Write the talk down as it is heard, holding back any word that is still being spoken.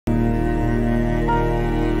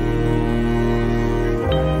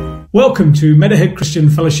Welcome to Meadowhead Christian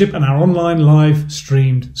Fellowship and our online live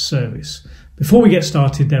streamed service. Before we get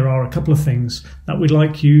started, there are a couple of things that we'd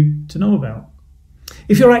like you to know about.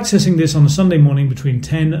 If you're accessing this on a Sunday morning between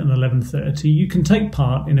 10 and 11:30, you can take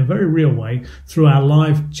part in a very real way through our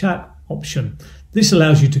live chat option. This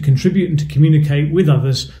allows you to contribute and to communicate with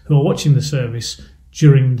others who are watching the service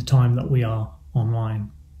during the time that we are online.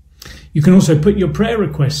 You can also put your prayer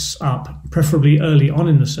requests up, preferably early on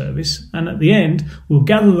in the service, and at the end we'll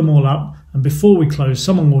gather them all up, and before we close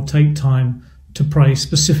someone will take time to pray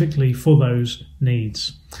specifically for those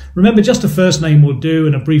needs. Remember, just a first name will do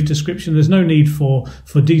and a brief description. There's no need for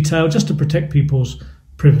detail, just to protect people's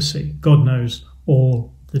privacy. God knows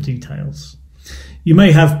all the details. You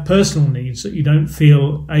may have personal needs that you don't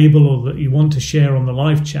feel able or that you want to share on the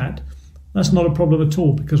live chat. That's not a problem at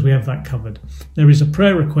all, because we have that covered. There is a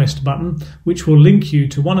prayer request button which will link you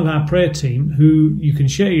to one of our prayer team who you can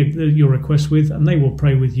share your request with, and they will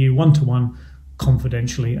pray with you one-to-one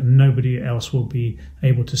confidentially, and nobody else will be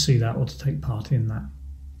able to see that or to take part in that.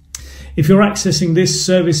 If you're accessing this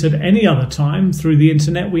service at any other time through the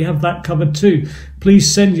internet, we have that covered too. Please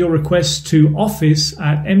send your requests to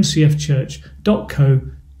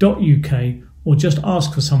office@mcfchurch.co.uk or just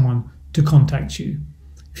ask for someone to contact you.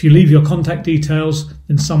 If you leave your contact details,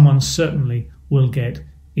 then someone certainly will get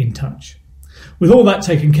in touch. With all that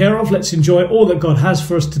taken care of, let's enjoy all that God has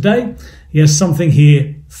for us today. He has something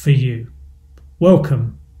here for you.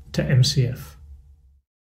 Welcome to MCF.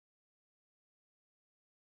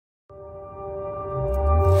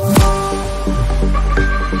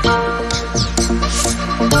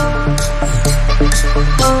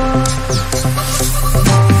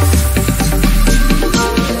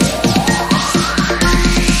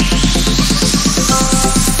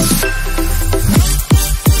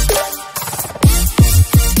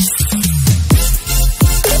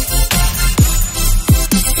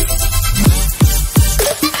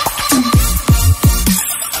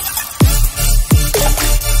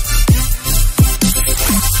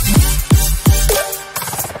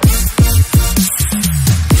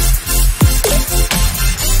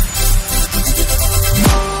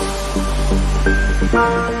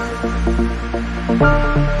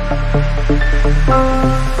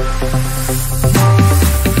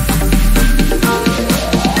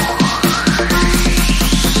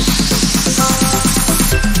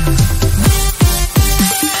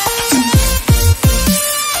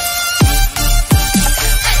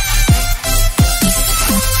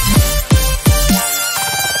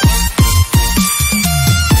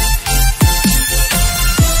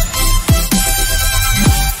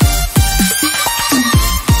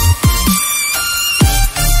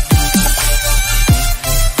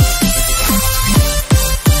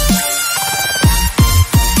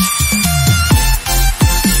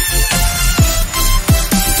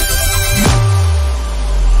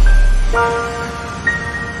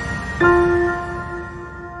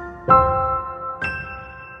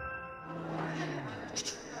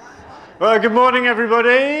 Well, good morning,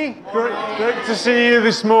 everybody. Great to see you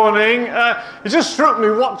this morning. It just struck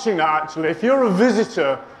me watching that, actually. If you're a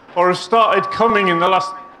visitor or have started coming in the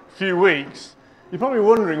last few weeks, you're probably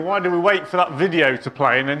wondering, why do we wait for that video to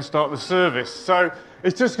play and then start the service? So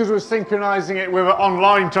it's just because we're synchronizing it with an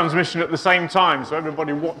online transmission at the same time, so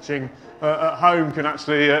everybody watching at home can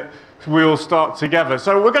actually, we all start together.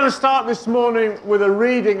 So we're going to start this morning with a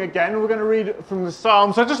reading again. We're going to read from the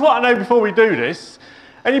Psalms. I just want to know, before we do this,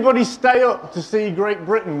 anybody stay up to see Great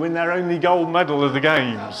Britain win their only gold medal of the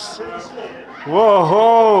Games?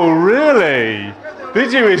 Whoa, really?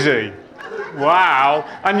 Did you, Izzy? Wow.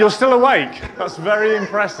 And you're still awake. That's very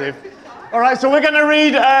impressive. All right, so we're going to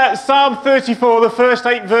read Psalm 34, the first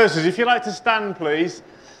 8 verses. If you'd like to stand, please.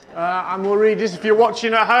 And we'll read this. If you're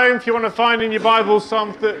watching at home, if you want to find in your Bible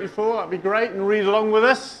Psalm 34, that'd be great, and read along with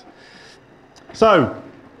us. So,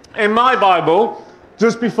 in my Bible,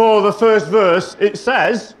 just before the first verse, it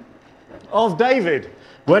says of David,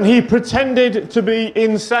 when he pretended to be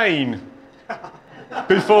insane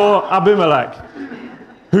before Abimelech,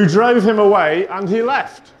 who drove him away, and he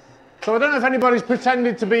left. So I don't know if anybody's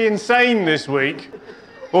pretended to be insane this week,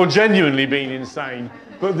 or genuinely been insane,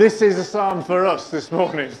 but this is a psalm for us this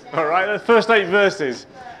morning. All right, the first 8 verses.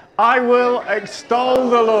 I will extol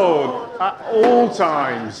the Lord at all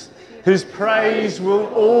times. His praise will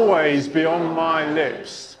always be on my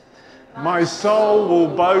lips. My soul will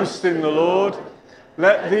boast in the Lord.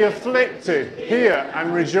 Let the afflicted hear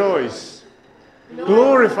and rejoice.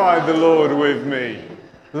 Glorify the Lord with me.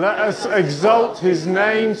 Let us exalt his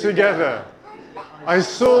name together. I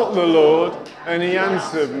sought the Lord, and he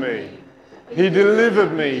answered me. He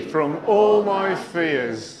delivered me from all my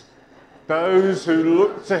fears. Those who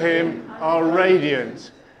look to him are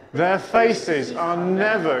radiant. Their faces are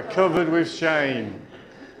never covered with shame.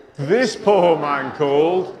 This poor man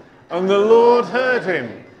called, and the Lord heard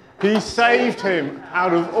him. He saved him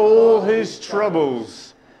out of all his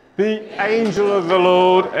troubles. The angel of the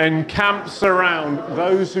Lord encamps around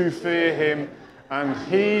those who fear him, and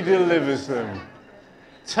he delivers them.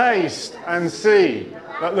 Taste and see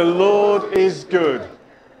that the Lord is good.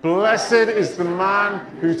 Blessed is the man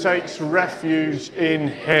who takes refuge in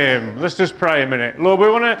him. Let's just pray a minute. Lord, we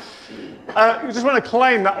just want to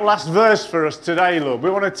claim that last verse for us today, Lord. We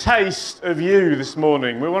want a taste of you this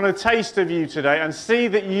morning. We want a taste of you today and see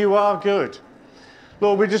that you are good.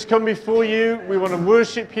 Lord, we just come before you. We want to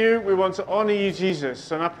worship you. We want to honour you, Jesus.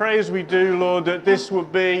 And I pray as we do, Lord, that this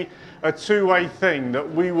would be a two-way thing,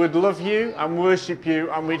 that we would love you and worship you,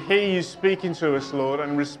 and we'd hear you speaking to us, Lord,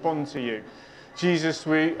 and respond to you. Jesus,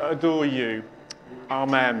 we adore you.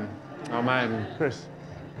 Amen. Amen. Chris.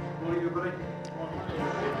 Morning, everybody.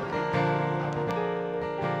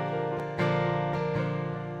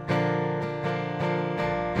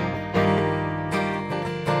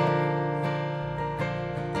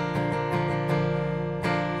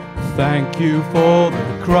 Thank you for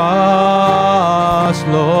the cross,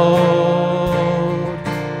 Lord.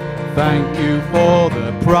 Thank you for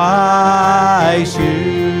the price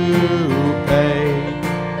you paid,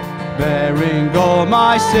 bearing all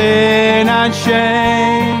my sin and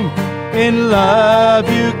shame. In love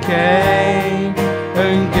you came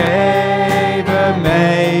and gave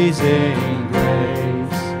amazing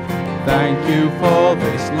grace. Thank you for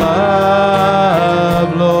this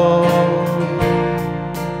love, Lord.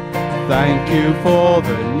 Thank you for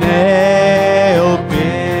the nail-pierced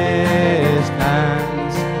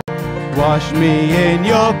hands. Wash me in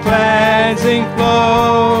your cleansing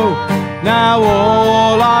flow. Now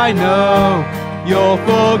all I know, your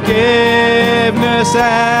forgiveness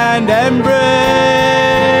and embrace.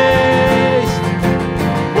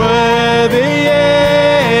 Worthy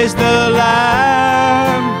is the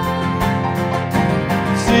Lamb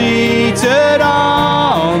seated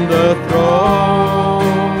on the throne.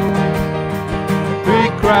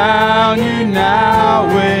 Crown you now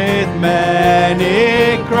with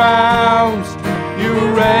many crowns. You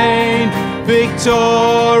reign victorious,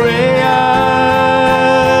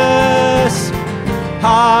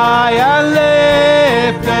 high and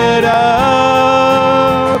lifted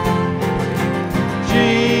up.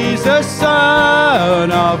 Jesus,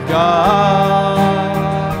 Son of God,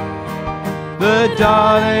 the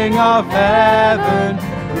darling of heaven,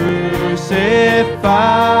 crucified.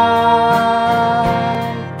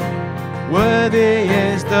 Worthy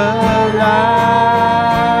is the Lamb.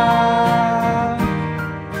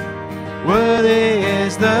 Worthy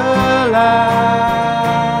is the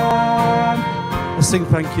Lamb. Let's sing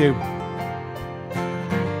thank you.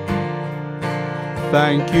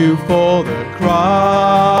 Thank you for the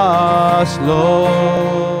cross,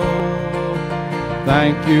 Lord.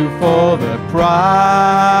 Thank you for the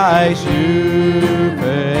price you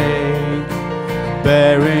paid,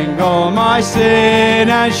 bearing all my sin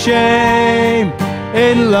and shame.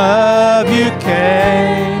 In love you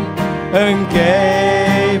came and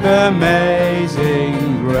gave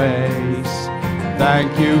amazing grace.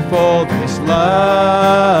 Thank you for this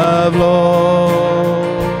love,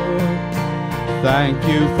 Lord. Thank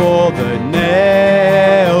you for the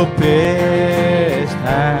nail-pierced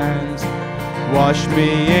hands. Wash me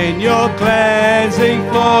in your cleansing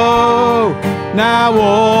flow. Now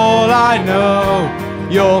all I know,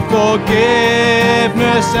 your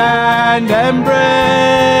forgiveness and embrace.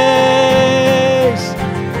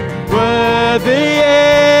 Worthy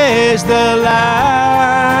is the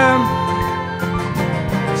Lamb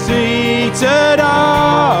seated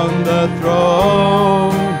on the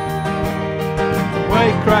throne.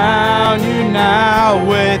 We crown you now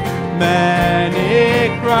with many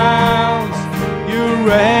crowns. You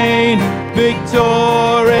reign victorious,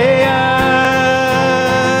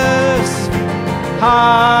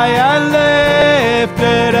 high and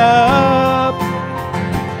lifted up.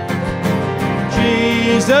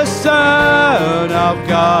 Jesus, Son of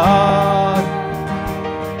God,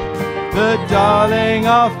 the darling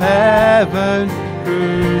of heaven,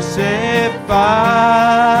 crucified.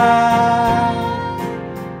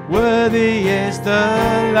 Worthy is the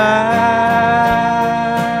Lamb.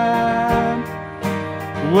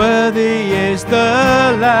 Worthy is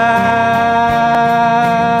the Lamb.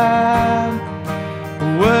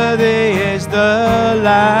 Worthy is the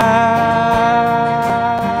Lamb.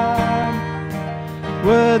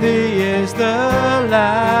 Worthy is the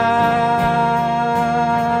Lamb.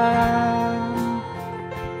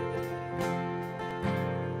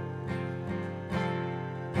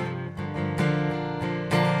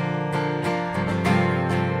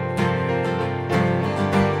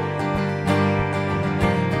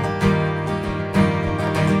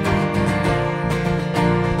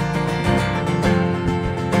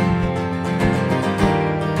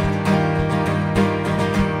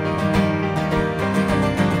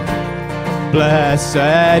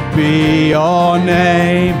 Blessed be your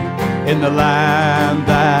name in the land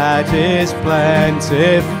that is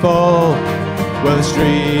plentiful, where the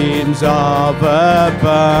streams of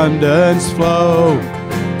abundance flow.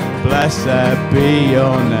 Blessed be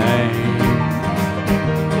your name.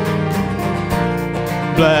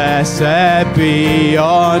 Blessed be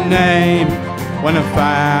your name when I'm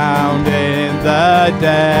found in the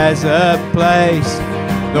desert place.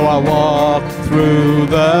 Though I walk through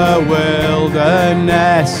the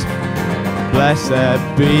wilderness, blessed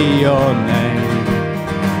be your name.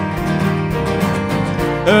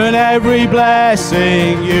 And every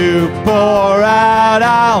blessing you pour out,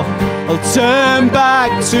 I'll turn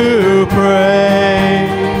back to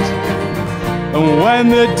praise. And when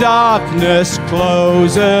the darkness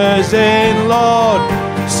closes in, Lord,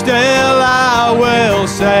 still I will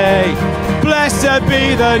say, blessed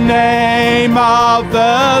be the name of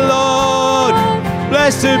the Lord.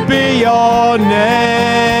 Blessed be your name.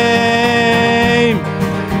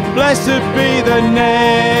 Blessed be the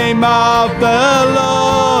name of the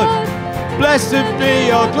Lord. Blessed be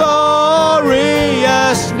your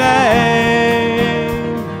glorious name.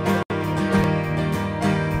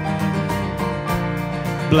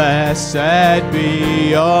 Blessed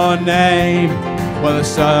be your name when the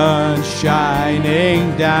sun's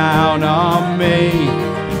shining down on me,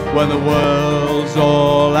 when the world's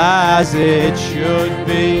all as it should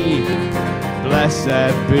be.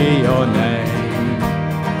 Blessed be your name.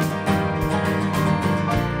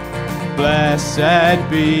 Blessed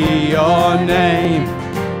be your name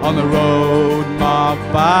on the road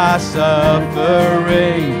marked by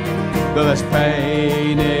suffering, though there's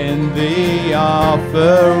pain in the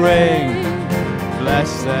offering.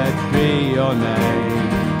 Blessed be your name.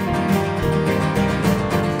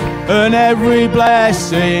 And every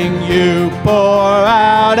blessing you pour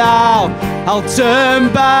out, I'll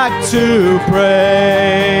turn back to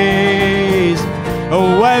praise.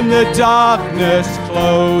 When the darkness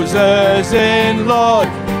closes in, Lord,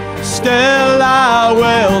 still I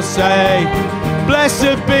will say,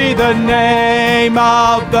 blessed be the name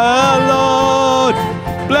of the Lord.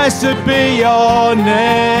 Blessed be your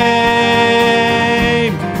name.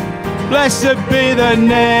 Blessed be the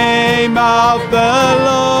name of the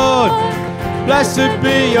Lord. Blessed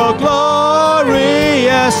be your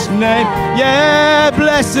glorious name. Yeah,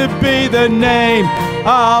 blessed be the name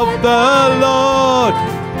of the Lord.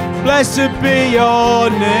 Blessed be your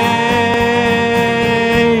name.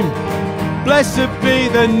 Blessed be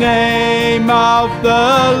the name of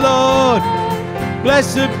the Lord.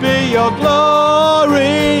 Blessed be your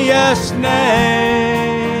glorious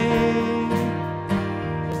name.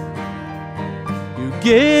 You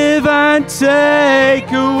give and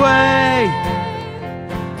take away.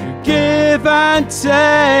 You give and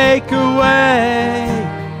take away.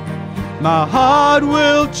 My heart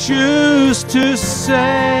will choose to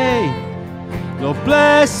say, Lord,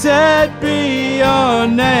 blessed be your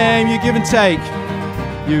name. You give and take.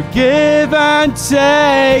 You give and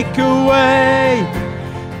take away.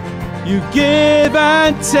 You give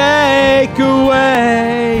and take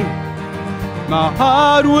away. My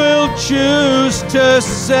heart will choose to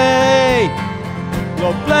say,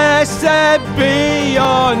 Lord, blessed be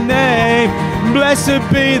your name. Blessed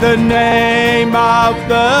be the name of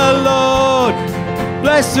the Lord.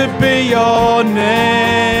 Blessed be your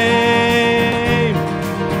name.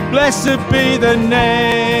 Blessed be the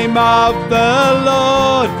name of the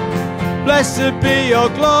Lord. Blessed be your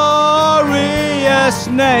glorious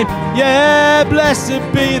name. Yeah, blessed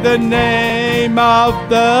be the name of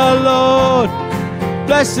the Lord.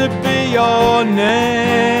 Blessed be your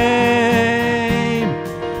name.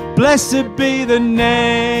 Blessed be the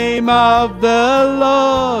name of the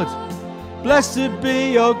Lord. Blessed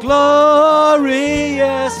be your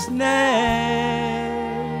glorious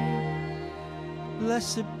name.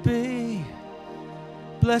 Blessed be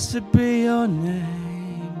your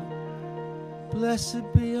name. Blessed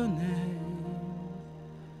be your name.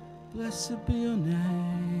 Blessed be your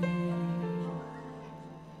name.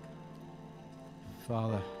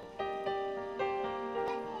 Father.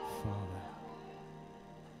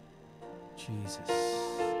 Jesus.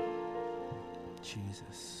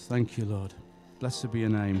 Jesus. Thank you, Lord. Blessed be your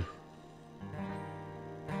name.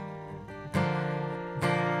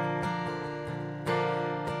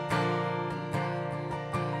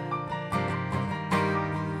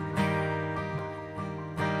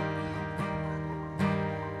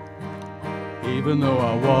 Even though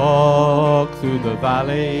I walk through the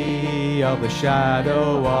valley of the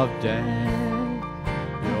shadow of death,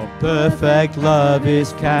 your perfect love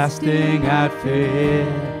is casting out fear.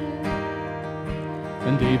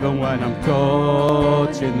 And even when I'm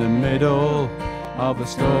caught in the middle of the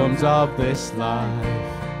storms of this life,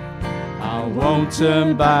 I won't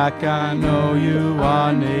turn back, I know you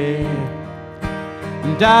are near.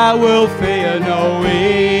 And I will fear no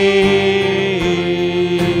evil,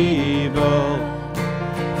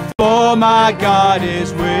 for my God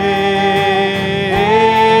is with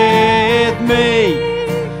me.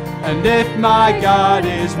 And if my God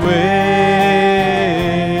is with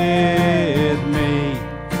me,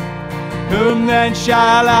 whom then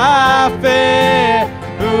shall I fear?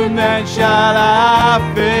 Whom then shall I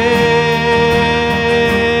fear?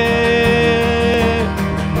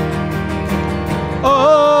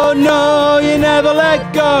 Oh no, you never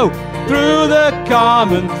let go, through the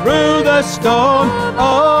calm and through the storm.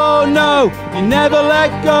 Oh no, you never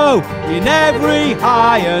let go, in every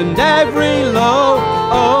high and every low.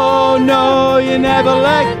 Oh no, you never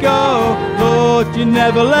let go, Lord, you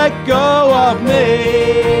never let go of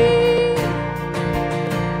me.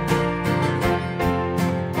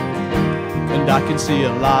 And I can see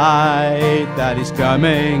a light that is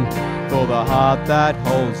coming for the heart that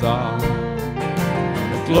holds on,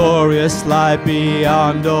 a glorious light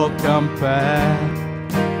beyond all compare.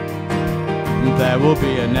 There will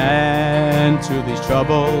be an end to these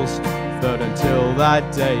troubles, but until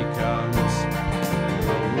that day comes,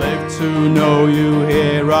 we'll live to know you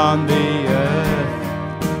here on the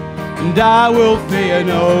earth. And I will fear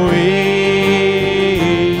no evil,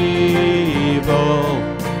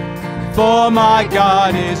 for my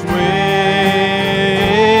God is with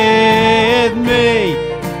me.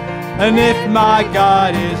 And if my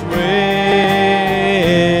God is with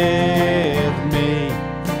me,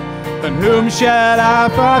 then whom shall I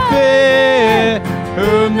fear?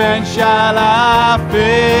 Whom then shall I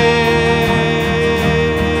fear?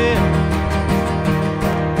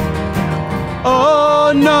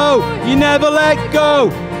 Oh no, you never let go,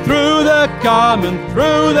 through the calm and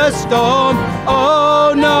through the storm.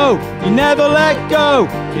 Oh no, you never let go,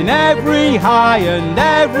 in every high and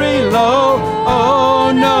every low.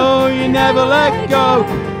 Oh no, you never let go,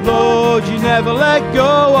 Lord, you never let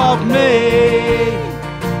go of me.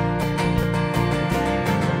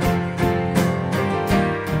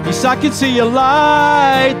 Yes, I can see a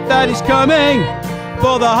light that is coming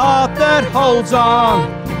for the heart that holds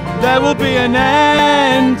on. There will be an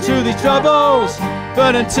end to these troubles,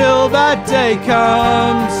 but until that day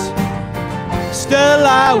comes, still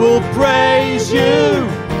I will praise you,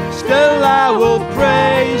 still I will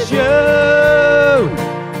praise you.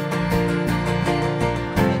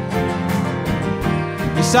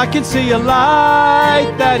 Yes, I can see a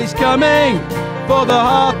light that is coming for the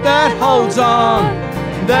heart that holds on.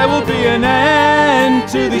 There will be an end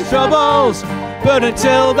to these troubles, but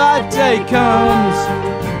until that day comes,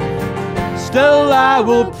 still I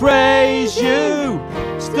will praise you,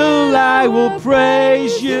 still I will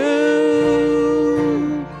praise you.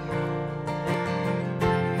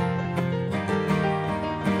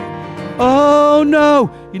 Oh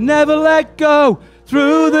no, you never let go,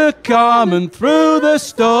 through the calm and through the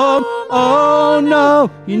storm. Oh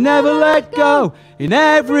no, you never let go, in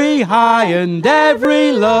every high and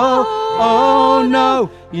every low. Oh no,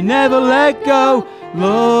 you never let go,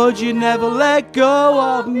 Lord, you never let go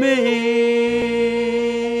of me.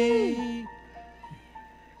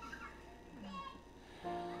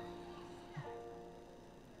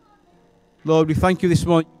 Lord, we thank you this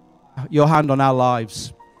morning, your hand on our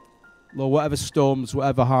lives. Lord, whatever storms,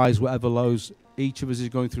 whatever highs, whatever lows each of us is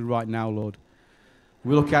going through right now, Lord.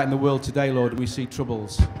 We look out in the world today, Lord, and we see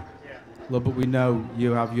troubles. Lord, but we know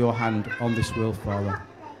you have your hand on this world, Father.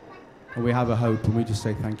 And we have a hope, and we just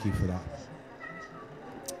say thank you for that.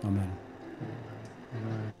 Amen.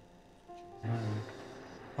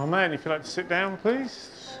 Amen. If you'd like to sit down,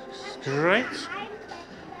 please. Great.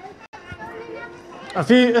 A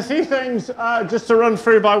few things just to run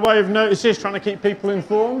through by way of notices, trying to keep people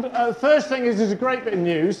informed. First thing is there's a great bit of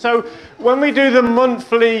news. So when we do the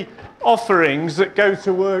monthly offerings that go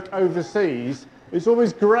to work overseas, it's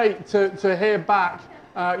always great to hear back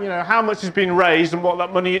how much has been raised and what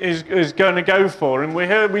that money is going to go for. And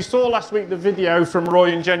we saw last week the video from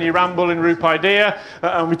Roy and Jenny Ramble in Rupaidea,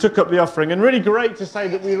 and we took up the offering. And really great to say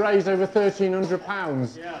that we raised over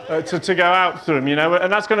 £1,300 to go out to them,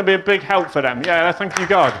 and that's going to be a big help for them. Yeah, thank you,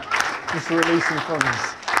 God, just for releasing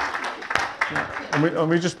funds. And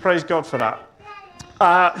we just praise God for that.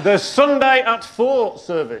 The Sunday at 4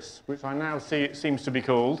 service, which I now see it seems to be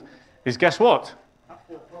called, is guess what?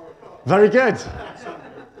 Very good.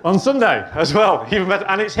 On Sunday as well, even better,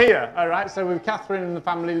 and it's here, all right? So with Catherine and the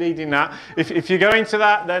family leading that. If you're going to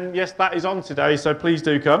that, then yes, that is on today, so please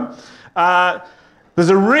do come. There's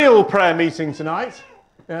a real prayer meeting tonight.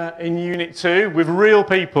 in Unit 2 with real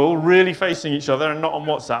people really facing each other and not on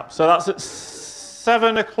WhatsApp. So that's at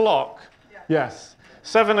 7 o'clock. Yeah. Yes,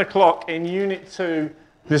 7 o'clock in Unit 2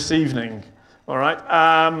 this evening. All right.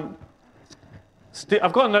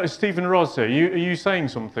 I've got to notice Stephen Roz here. Are you saying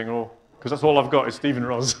something, or because that's all I've got is Stephen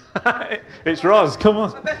Roz? It's Roz. Come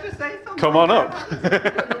on. I better say something. Come on up.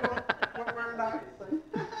 What we're announcing.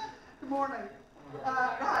 Good morning.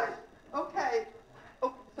 Right. Okay.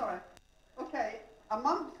 Oh, sorry. Okay. A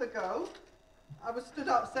month ago, I was stood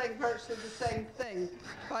up saying virtually the same thing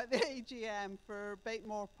about the AGM for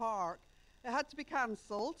Batemore Park. It had to be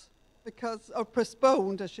cancelled or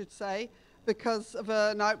postponed, I should say, because of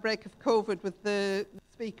an outbreak of COVID with the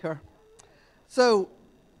speaker. So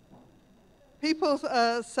people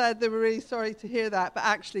said they were really sorry to hear that, but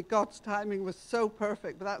actually God's timing was so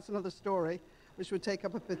perfect, but that's another story, which would take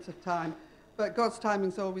up a bit of time. But God's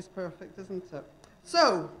timing's always perfect, isn't it?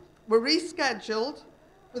 So we're rescheduled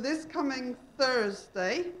for this coming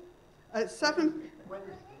Thursday at 7...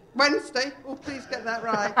 Wednesday. Oh, please get that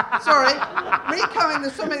right. Sorry. Recoming,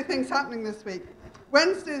 there's so many things happening this week.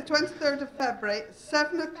 Wednesday, the 23rd of February,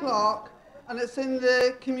 7 o'clock, and it's in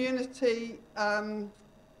the community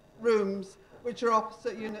rooms, which are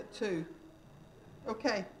opposite Unit 2.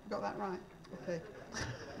 Okay, got that right. Okay.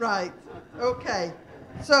 Right. Okay.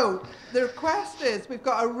 So the request is, we've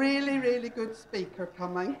got a really, really good speaker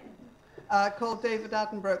coming called David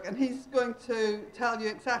Addenbrook, and he's going to tell you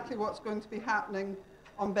exactly what's going to be happening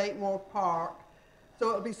on Batemore Park. So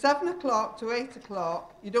it'll be 7 o'clock to 8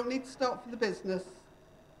 o'clock. You don't need to stop for the business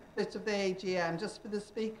bit of the AGM, just for the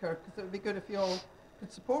speaker, because it would be good if you all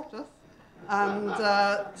could support us and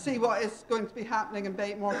see what is going to be happening in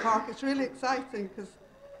Batemore Park. It's really exciting because,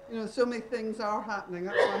 you know, so many things are happening.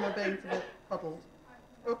 That's why my brain's a bit puddled.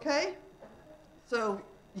 Okay? So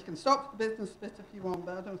you can stop for the business bit if you want,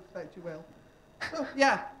 but I don't expect you will. So,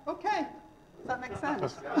 yeah, okay. Does that make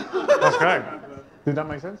sense? That's great. Did that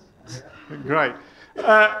make sense? Great.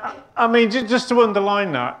 I mean, just to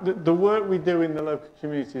underline that, the work we do in the local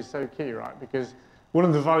community is so key, right? Because one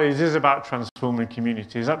of the values is about transforming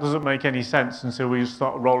communities. That doesn't make any sense until we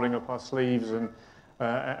start rolling up our sleeves and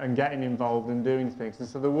getting involved and doing things. And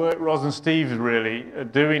so the work Ros and Steve really are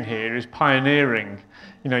doing here is pioneering.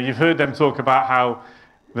 You know, you've heard them talk about how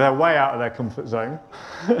they're way out of their comfort zone.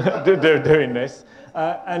 They're doing this.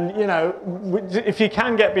 And, you know, if you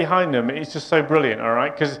can get behind them, it's just so brilliant, all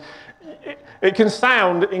right? Because it can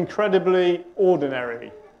sound incredibly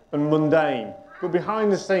ordinary and mundane, but behind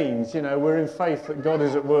the scenes, you know, we're in faith that God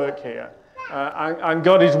is at work here. And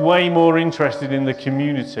God is way more interested in the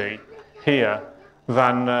community here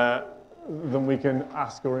than we can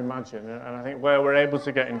ask or imagine. And I think where we're able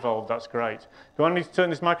to get involved, that's great. Do I need to turn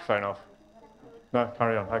this microphone off? No,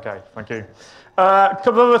 carry on. Okay, thank you. A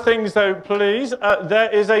couple of other things, though, please. There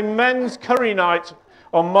is a men's curry night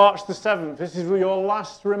on March the 7th. This is your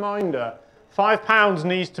last reminder. £5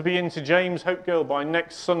 needs to be into James Hope Girl by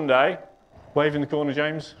next Sunday. Wave in the corner,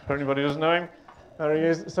 James, for anybody who doesn't know him. There he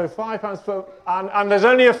is. So £5 for... And there's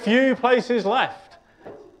only a few places left.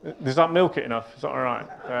 Does that milk it enough? Is that all right?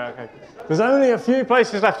 Okay. There's only a few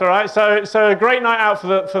places left, all right? So a great night out for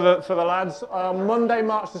the lads. Monday,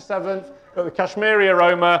 March the 7th. Got the Kashmiri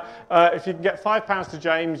aroma. If you can get £5 to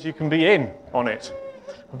James, you can be in on it.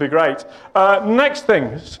 It'd be great. Next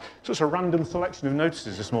thing, such a random selection of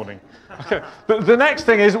notices this morning. Okay. The next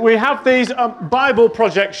thing is we have these Bible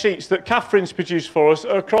project sheets that Catherine's produced for us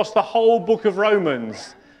across the whole book of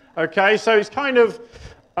Romans. Okay, so it's kind of,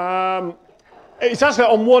 it's actually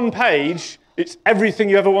on one page, it's everything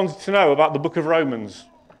you ever wanted to know about the book of Romans,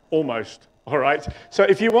 almost. All right, so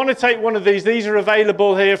if you want to take one of these are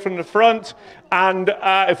available here from the front, and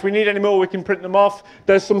if we need any more, we can print them off.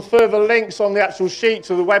 There's some further links on the actual sheet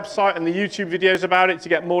to the website and the YouTube videos about it to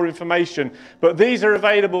get more information. But these are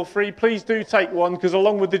available free. Please do take one, because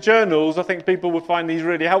along with the journals, I think people will find these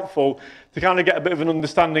really helpful to kind of get a bit of an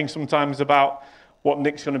understanding sometimes about what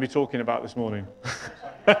Nick's going to be talking about this morning.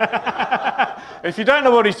 If you don't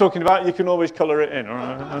know what he's talking about, you can always colour it in. All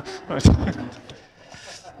right.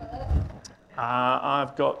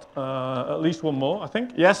 I've got at least one more, I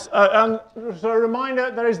think. Yes, and so a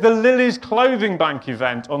reminder, there is the Lily's Clothing Bank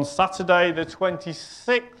event on Saturday, the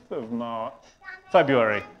 26th of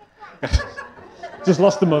February. Just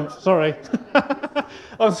lost a month, sorry.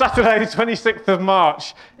 On Saturday, the 26th of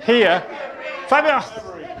March, here. February.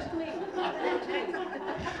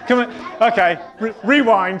 Come on. Okay,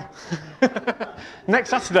 rewind. Next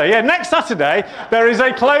Saturday, there is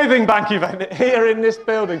a clothing bank event here in this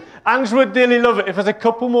building. Ange would dearly love it if there's a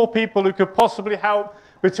couple more people who could possibly help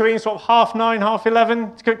between sort of 9:30,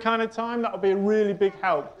 11:30 kind of time. That would be a really big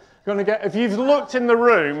help. Gonna get. If you've looked in the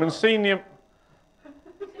room and seen the.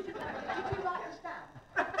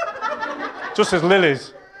 Just as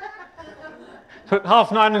Lily's.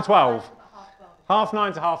 9:30 and 12.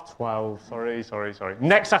 9:30 to 12:30. Sorry.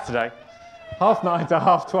 Next Saturday. 9:30 to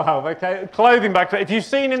 12:30. Okay. Clothing bag. If you've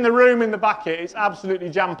seen in the room in the back here, it's absolutely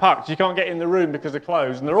jam-packed. You can't get in the room because of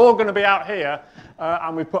clothes, and they're all going to be out here.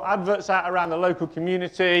 And we put adverts out around the local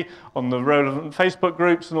community, on the relevant Facebook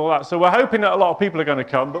groups and all that. So we're hoping that a lot of people are going to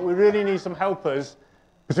come, but we really need some helpers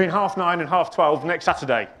between 9:30 and 12:30 next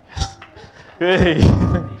Saturday.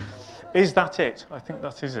 Is that it? I think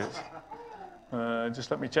that is it.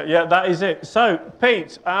 Just let me check. Yeah, that is it. So,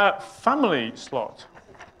 Pete, family slot.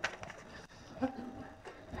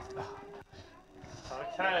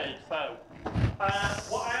 Okay, so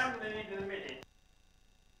what I am going to need in a minute.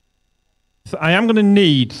 So I am going to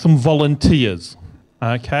need some volunteers,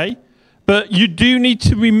 okay? But you do need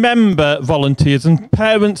to remember, volunteers, and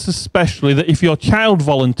parents especially, that if your child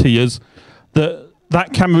volunteers,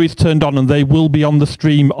 that camera is turned on and they will be on the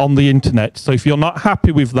stream on the internet. So if you're not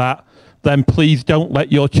happy with that, then please don't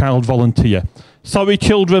let your child volunteer. Sorry,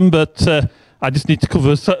 children, but I just need to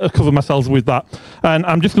cover myself with that. And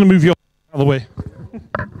I'm just going to move you out of the way.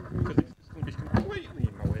 Because it's going to be completely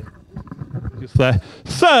in my way. Just there.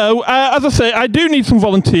 So, as I say, I do need some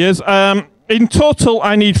volunteers. In total,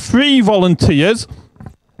 I need 3 volunteers.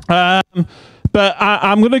 But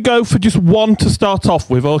I'm going to go for just 1 to start off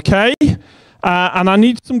with, okay? And I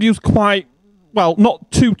need somebody who's quite, well,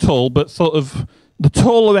 not too tall, but sort of the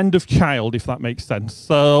taller end of child, if that makes sense.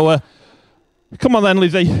 So, come on then,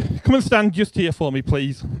 Lizzie. Come and stand just here for me,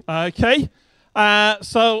 please. Okay?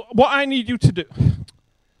 So, what I need you to do...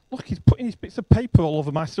 Look, he's putting his bits of paper all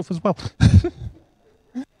over my stuff as well.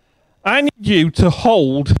 I need you to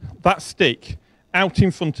hold that stick out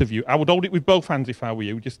in front of you. I would hold it with both hands if I were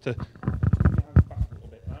you, just to...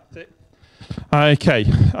 That's it. Okay,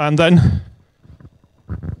 and then...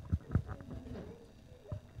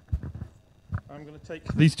 I'm going to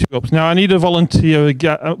take these 2 up. Now, I need a volunteer,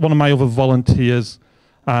 one of my other volunteers.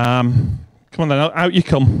 Come on then, out you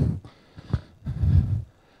come.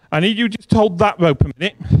 I need you just to hold that rope a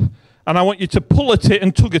minute, and I want you to pull at it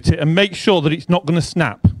and tug at it and make sure that it's not going to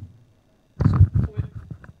snap. Pull it,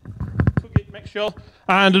 tug it, make sure.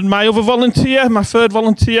 And my other volunteer, my 3rd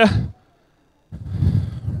volunteer.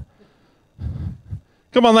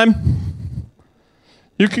 Come on then.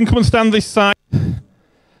 You can come and stand this side.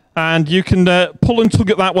 And you can pull and tug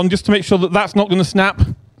at that one just to make sure that that's not going to snap.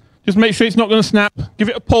 Just make sure it's not going to snap. Give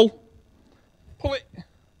it a pull. Pull it.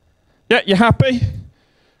 Yeah, you happy?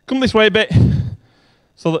 Come this way a bit.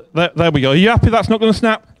 So there we go. Are you happy that's not going to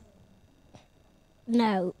snap?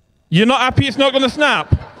 No. You're not happy it's not going to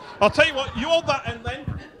snap? I'll tell you what, you hold that end then.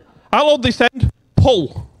 I'll hold this end.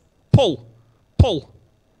 Pull. Pull. Pull.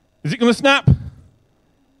 Is it going to snap?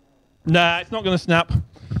 Nah, it's not going to snap.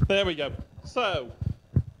 There we go. So...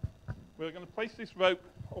 we're going to place this rope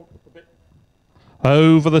a bit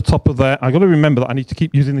over the top of there. I've got to remember that I need to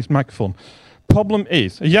keep using this microphone. Problem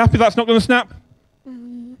is, are you happy that's not going to snap?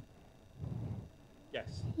 Yes.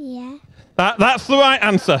 Yeah. That's the right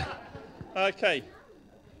answer. Okay.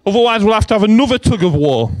 Otherwise, we'll have to have another tug of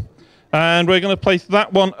war. And we're going to place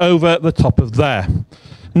that one over the top of there.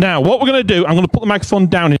 Now, what we're going to do, I'm going to put the microphone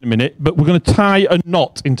down in a minute, but we're going to tie a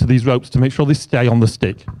knot into these ropes to make sure they stay on the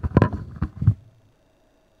stick.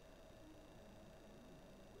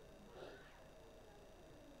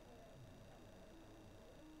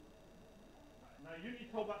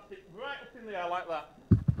 Like that.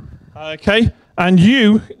 Okay, and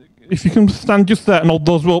you, if you can stand just there and hold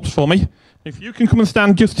those ropes for me. If you can come and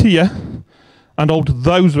stand just here and hold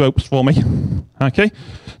those ropes for me. Okay.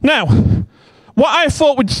 Now, what I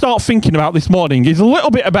thought we'd start thinking about this morning is a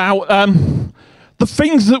little bit about the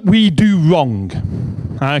things that we do wrong.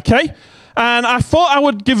 Okay. And I thought I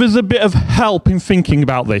would give us a bit of help in thinking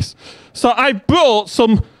about this. So I brought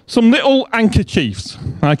some little handkerchiefs.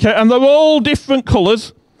 Okay, and they're all different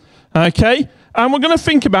colours. Okay, and we're going to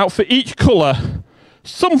think about for each colour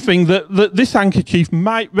something that this handkerchief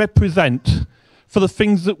might represent for the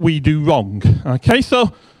things that we do wrong. Okay,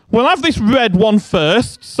 so we'll have this red one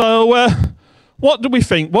first. So what do we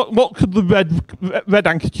think? What could the red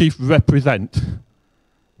handkerchief represent?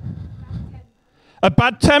 A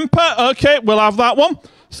bad temper. Okay, we'll have that one.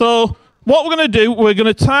 So what we're going to do, we're going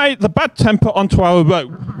to tie the bad temper onto our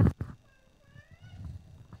rope.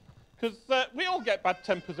 Because we all get bad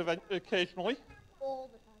tempers occasionally. All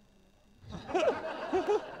the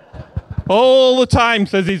time. All the time,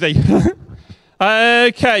 says Izzy.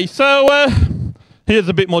 Okay, so here's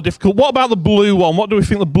a bit more difficult. What about the blue one? What do we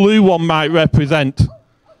think the blue one might represent?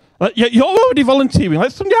 Yeah, you're already volunteering.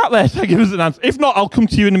 Let somebody out there to give us an answer. If not, I'll come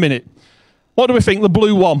to you in a minute. What do we think? The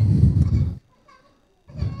blue one.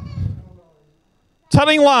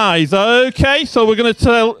 Telling lies. Okay, so we're going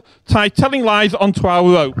to tie telling lies onto our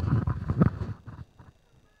rope.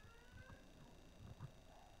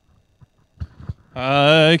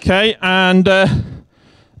 Okay, and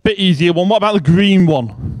bit easier one. What about the green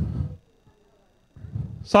one?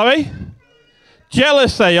 Sorry?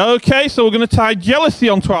 Jealousy. Okay, so we're going to tie jealousy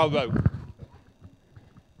onto our rope.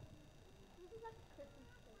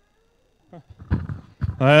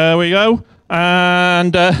 There we go.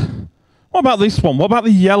 And what about this one? What about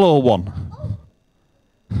the yellow one?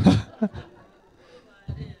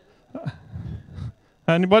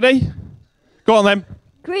 Anybody? Go on then.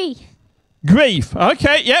 Grief. Grief.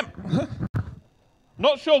 Okay, yep.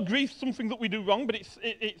 Not sure grief's something that we do wrong, but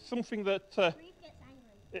it's something that... Grief gets angry.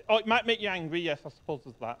 it might make you angry, yes, I suppose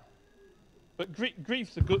there's that. But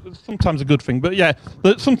grief's sometimes a good thing. But yeah,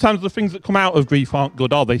 sometimes the things that come out of grief aren't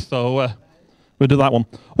good, are they? So we'll do that one.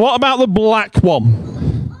 What about the black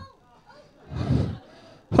one?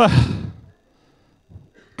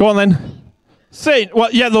 Go on then. Sin.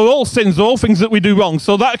 Well, yeah, they're all sins, they're all things that we do wrong.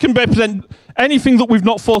 So that can represent anything that we've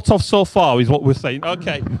not thought of so far, is what we're saying.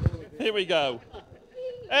 Okay, here we go.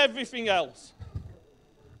 Everything else.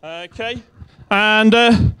 Okay. And,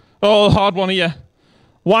 hard one here.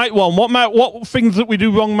 White one. What things that we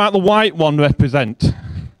do wrong might the white one represent?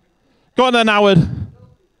 Go on then, Howard.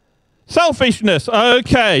 Selfishness.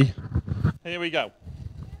 Okay. Here we go.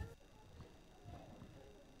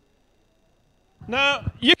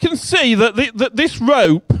 Now, you can see that this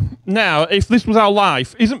rope, now, if this was our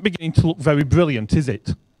life, isn't beginning to look very brilliant, is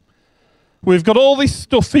it? We've got all this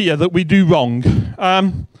stuff here that we do wrong.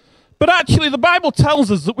 But actually, the Bible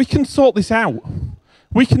tells us that we can sort this out.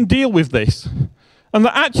 We can deal with this. And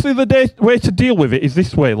that actually the way to deal with it is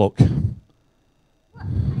this way, look.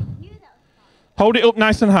 Hold it up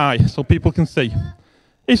nice and high so people can see.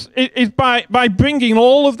 It's by bringing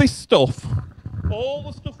all of this stuff, all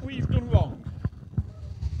the stuff we've done wrong,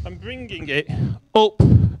 and bringing it up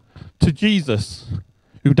to Jesus,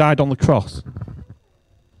 who died on the cross.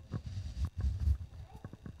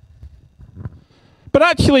 But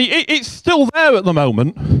actually, it's still there at the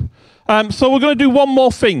moment. So we're going to do one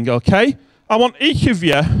more thing, okay? I want each of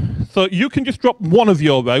you, so you can just drop one of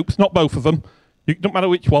your ropes, not both of them. It don't matter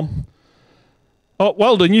which one. Oh,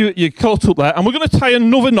 well done, you caught up there. And we're going to tie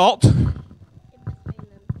another knot. Just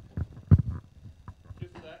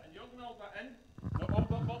there. And you're going to hold that end. No, hold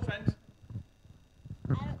both ends.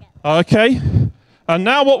 Okay. And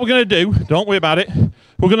now what we're going to do, don't worry about it,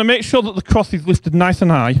 we're going to make sure that the cross is lifted nice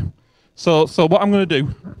and high. So what I'm going to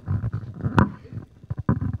do,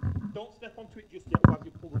 don't step onto it just yet while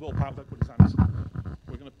you pull the rope out of everybody's hands.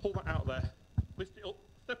 We're going to pull that out there, lift it up,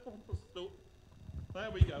 step onto the stool.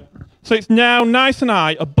 There we go. So it's now nice and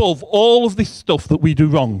high above all of this stuff that we do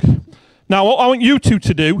wrong. Now what I want you two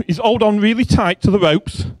to do is hold on really tight to the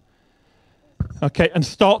ropes, okay, and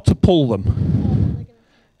start to pull them.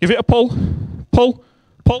 Give it a pull, pull,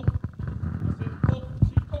 pull.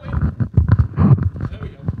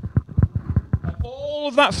 All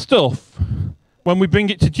of that stuff, when we bring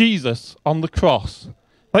it to Jesus on the cross,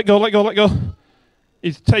 let go, let go, let go,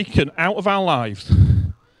 is taken out of our lives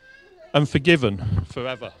and forgiven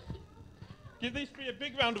forever. Give these three a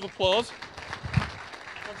big round of applause.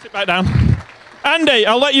 Sit back down. Andy,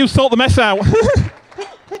 I'll let you sort the mess out.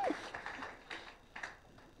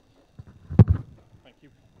 Thank you.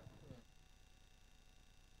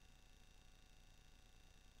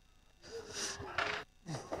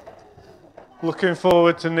 Looking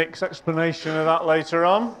forward to Nick's explanation of that later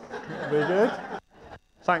on. That'll be good.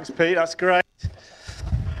 Thanks, Pete. That's great.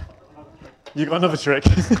 You got another trick.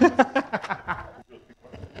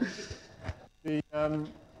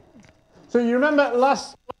 So you remember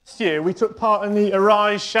last year we took part in the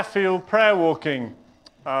Arise Sheffield prayer walking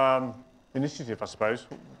initiative, I suppose.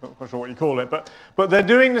 Not quite sure what you call it, but they're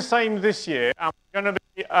doing the same this year, and we're going to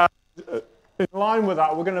be in line with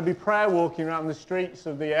that. We're going to be prayer walking around the streets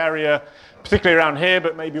of the area, particularly around here,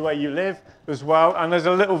 but maybe where you live as well. And there's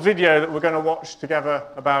a little video that we're going to watch together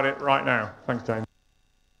about it right now. Thanks, James.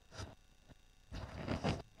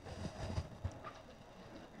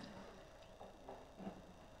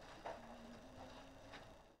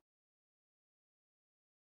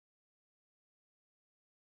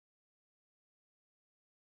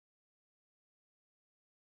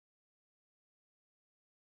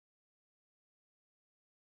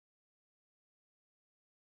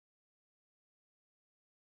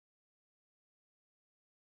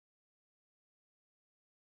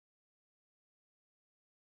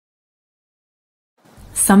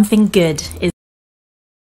 Something good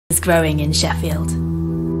is growing in Sheffield.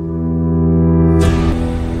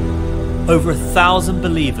 Over 1,000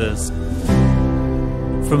 believers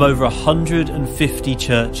from over 150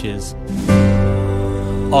 churches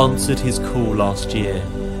answered his call last year.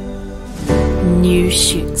 New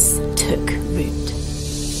shoots took root.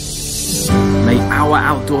 May our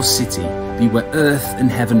outdoor city be where earth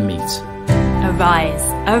and heaven meet. Arise,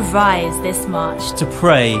 arise this March To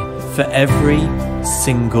pray for every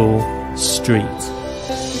single street.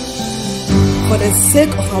 For the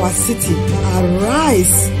sake of our city,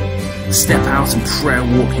 arise. Step out and prayer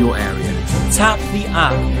walk your area. Tap the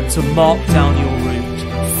app to mark down your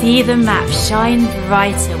route. See the map shine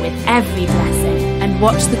brighter with every blessing, and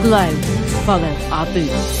watch the glow follow our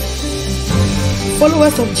boots.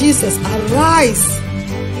 Followers of Jesus, arise.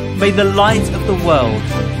 May the light of the world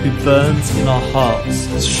who burns in our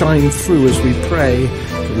hearts shine through as we pray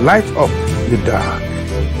to light up the dark.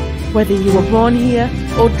 Whether you were born here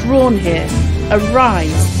or drawn here,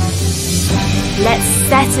 arise. Let's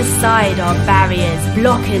set aside our barriers,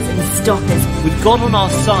 blockers and stoppers. With God on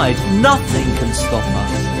our side, nothing can stop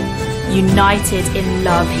us. United in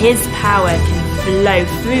love, His power can flow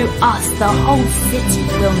through us. The whole city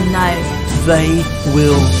will know. They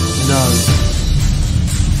will know.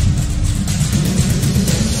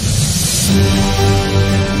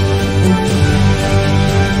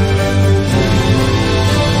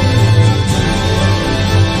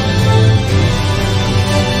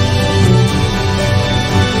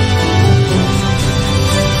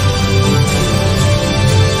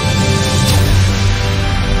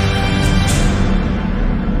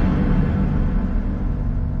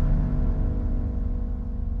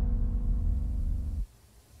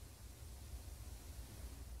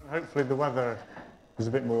 Hopefully the weather is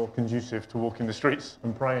a bit more conducive to walking the streets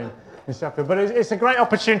and praying in Sheffield. But it's a great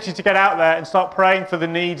opportunity to get out there and start praying for the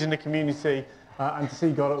needs in the community and to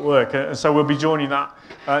see God at work. And so we'll be joining that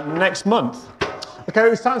next month. Okay,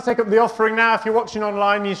 it's time to take up the offering now. If you're watching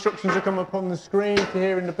online, the instructions will come up on the screen. If you're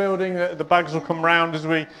here in the building, the bags will come round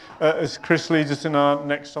as Chris leads us in our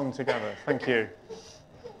next song together. Thank you.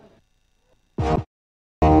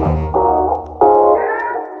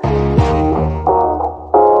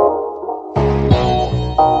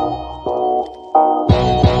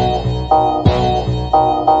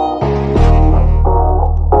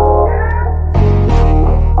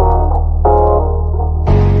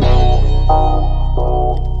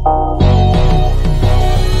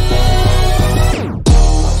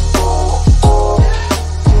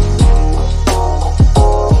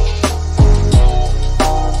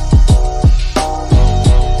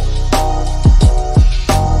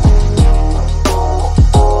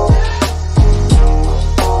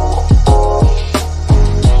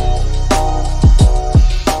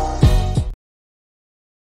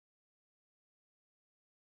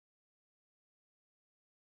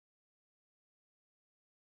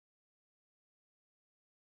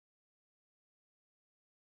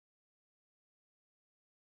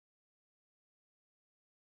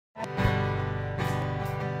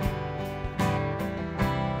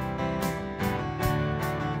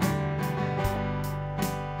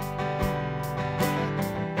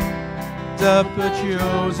 Up a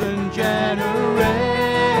chosen generation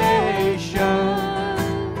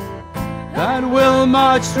that will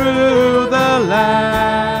march through the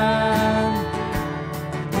land.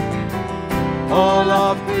 All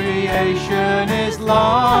of creation is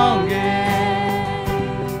longing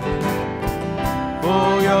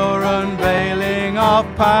for your unveiling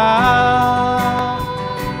of power.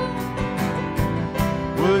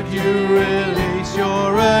 Would you release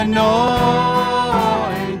your anointing?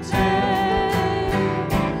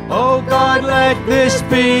 Oh God, let this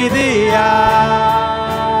be the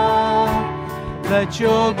hour. Let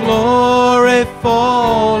your glory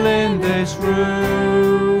fall in this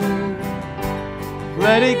room.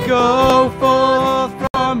 Let it go forth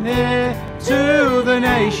from here to the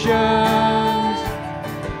nations.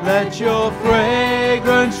 Let your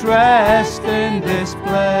fragrance rest in this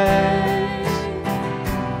place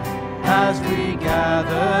as we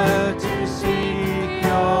gather to seek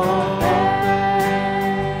your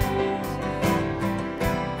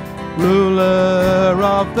ruler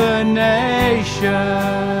of the nations.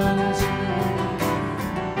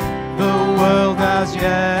 The world has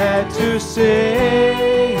yet to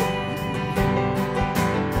see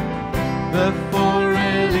the full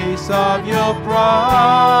release of your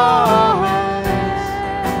promise.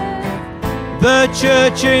 The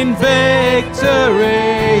church in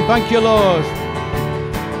victory. Thank you, Lord.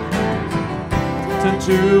 Turn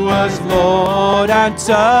to us, Lord, and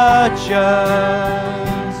touch us.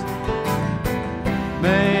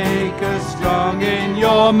 Make us strong in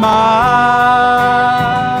your might.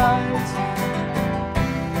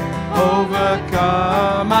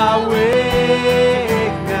 Overcome our weakness,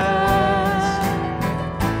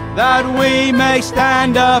 that we may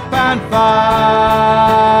stand up and fight.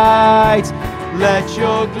 Let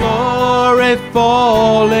your glory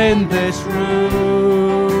fall in this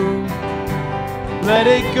room. Let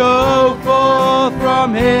it go forth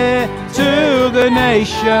from here to the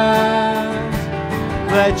nations.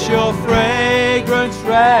 Let your fragrance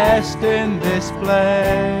rest in this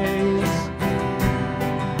place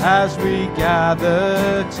as we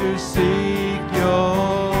gather to seek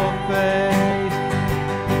your face.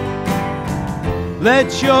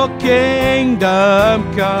 Let your kingdom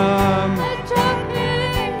come.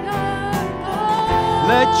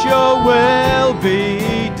 Let your will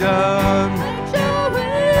be done.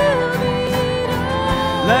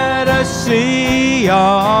 Let us see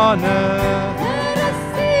on earth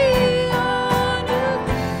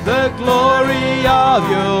the glory of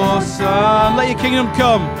your Son. Let your kingdom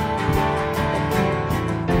come.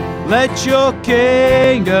 Let your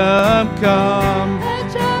kingdom come.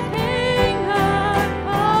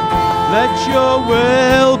 Let your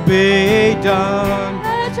will be done.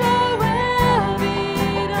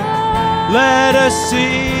 Let us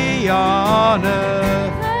see on earth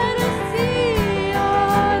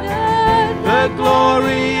the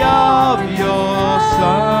glory of your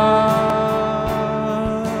Son.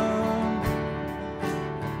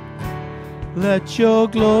 Let your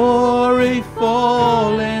glory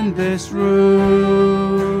fall in this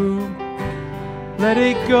room. Let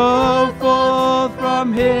it go forth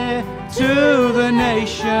from here to the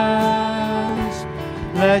nations.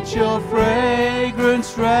 Let your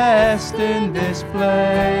fragrance rest in this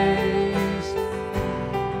place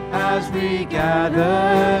as we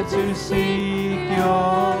gather to seek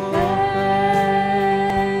your face.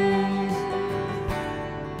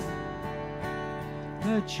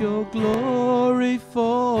 Let your glory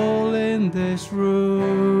fall in this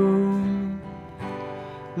room.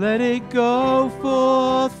 Let it go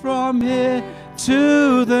forth from here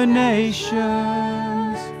to the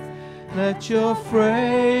nations. Let your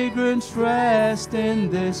fragrance rest in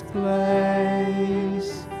this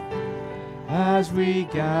place as we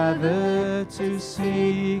gather to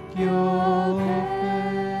seek your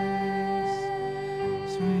face.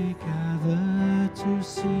 As we gather to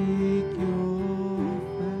seek your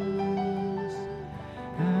face.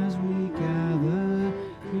 As we gather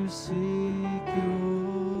to seek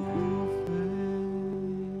your face.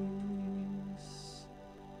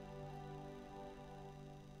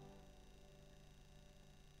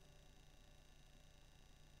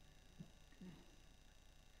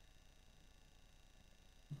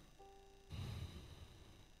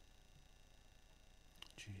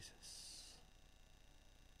 Jesus.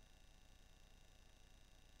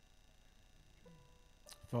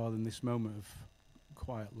 Father, in this moment of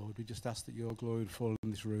quiet, Lord, we just ask that your glory would fall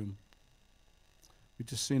in this room. We've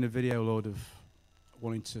just seen a video, Lord, of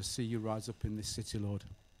wanting to see you rise up in this city, Lord.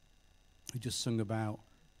 We just sung about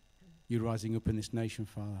you rising up in this nation,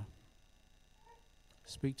 Father.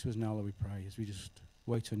 Speak to us now, Lord, we pray, as we just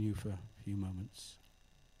wait on you for a few moments.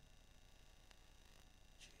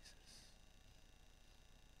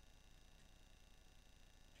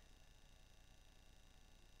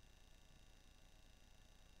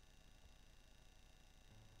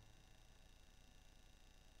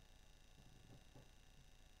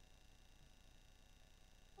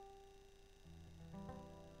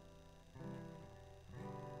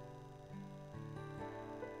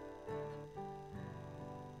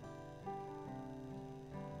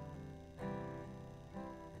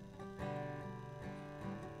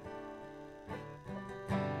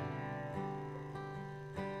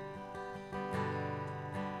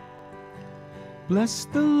 Bless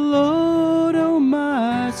the Lord, oh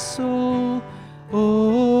my soul,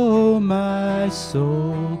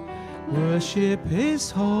 worship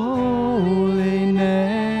his holy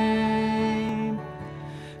name.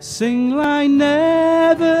 Sing like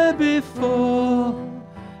never before,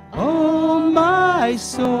 oh my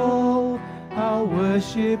soul, I'll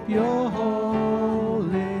worship your holy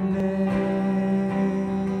name.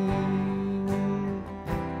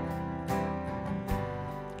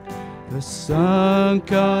 The sun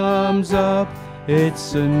comes up,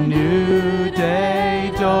 it's a new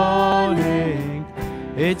day dawning.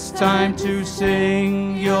 It's time to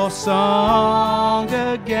sing your song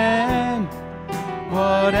again.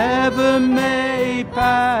 Whatever may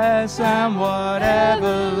pass and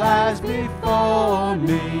whatever lies before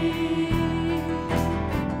me,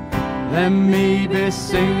 let me be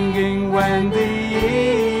singing when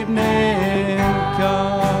the evening comes.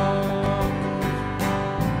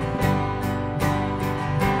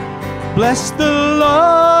 Bless the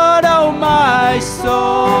Lord, oh my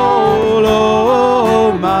soul,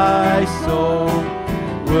 oh my soul.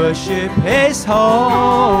 Worship His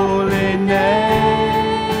holy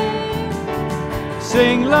name.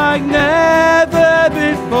 Sing like never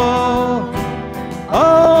before.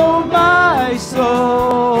 Oh my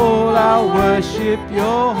soul, I'll worship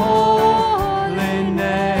your holy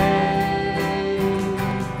name.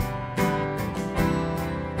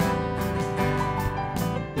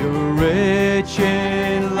 You're rich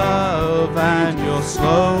in love and you're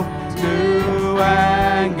slow to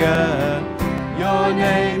anger. Your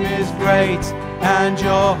name is great and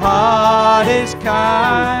your heart is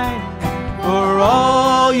kind. For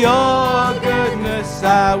all your goodness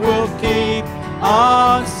I will keep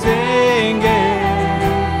on singing.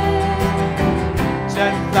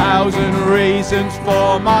 10,000 reasons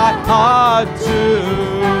for my heart to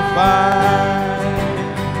find.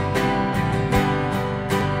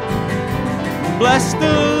 Bless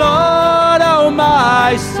the Lord, oh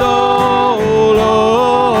my soul,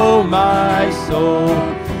 oh my soul.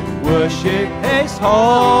 Worship His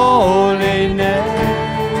holy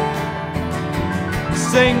name.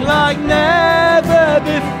 Sing like never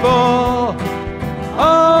before.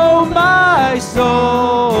 Oh my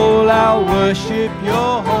soul, I'll worship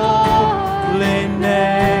your holy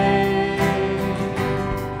name.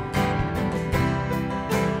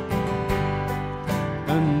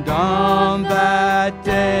 And on that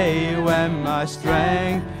day when my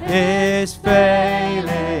strength is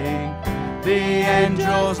failing, the end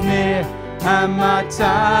draws near and my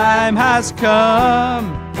time has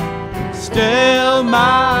come, still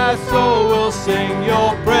my soul will sing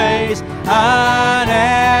your praise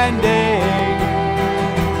unending.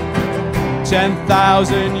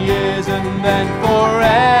 10,000 years and then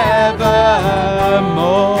forevermore.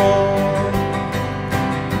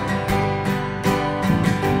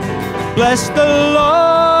 Bless the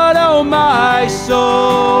Lord, oh my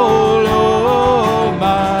soul, oh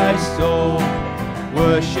my soul.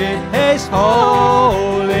 Worship His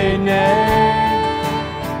holy name.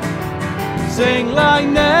 Sing like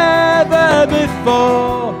never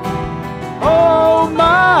before. Oh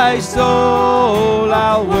my soul,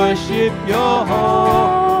 I'll worship your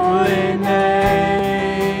holy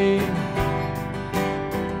name.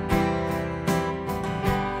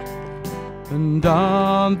 And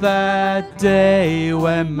on that day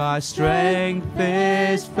when my strength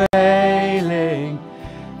is failing,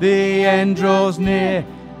 the end draws near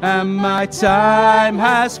and my time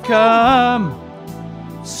has come,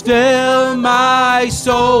 still my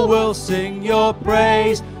soul will sing your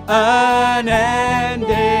praise unending.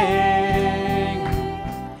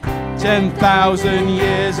 10,000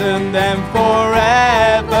 years and then forevermore.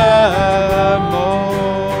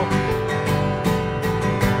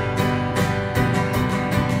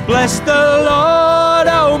 Bless the Lord,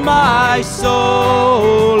 oh my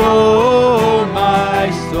soul, oh my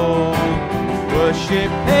soul.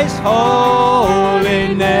 Worship His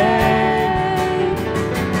holy name.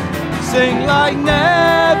 Sing like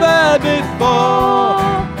never before.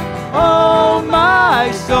 Oh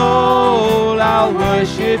my soul, I'll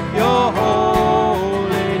worship your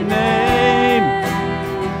holy name.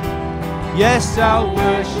 Yes, I'll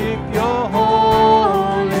worship your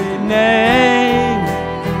holy name.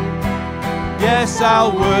 Yes,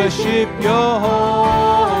 I'll worship your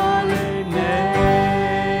holy name.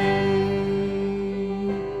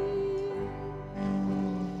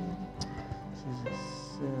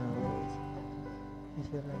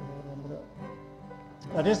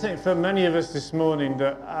 I just think for many of us this morning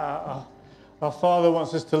that our Father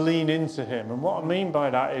wants us to lean into Him. And what I mean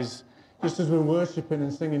by that is, just as we're worshipping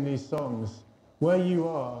and singing these songs, where you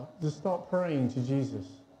are, just start praying to Jesus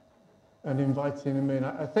and inviting Him in.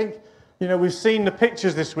 I think, you know, we've seen the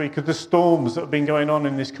pictures this week of the storms that have been going on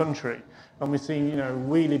in this country. And we've seen, you know,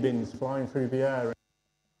 wheelie bins flying through the air, and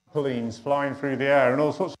trampolines flying through the air, and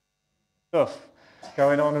all sorts of stuff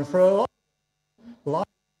going on. And for a lot of life,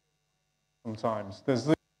 sometimes there's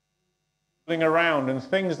the around and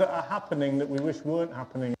things that are happening that we wish weren't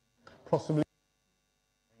happening, possibly.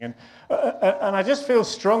 And I just feel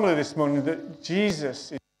strongly this morning that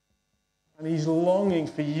Jesus is, and He's longing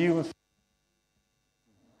for you and for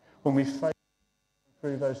when we face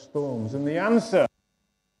through those storms. And the answer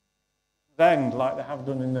then, like they have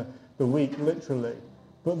done in the week, literally,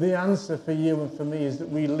 but the answer for you and for me is that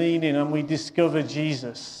we lean in and we discover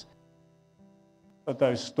Jesus at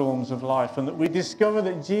those storms of life, and that we discover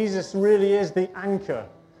that Jesus really is the anchor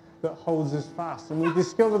that holds us fast, and we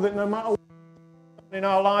discover that no matter what in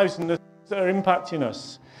our lives and the things that are impacting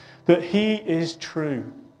us, that He is true,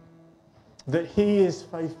 that He is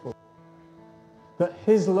faithful, that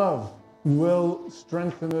His love will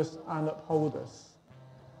strengthen us and uphold us,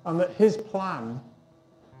 and that his plan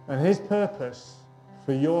and his purpose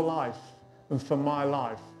for your life and for my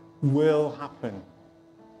life will happen.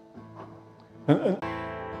 And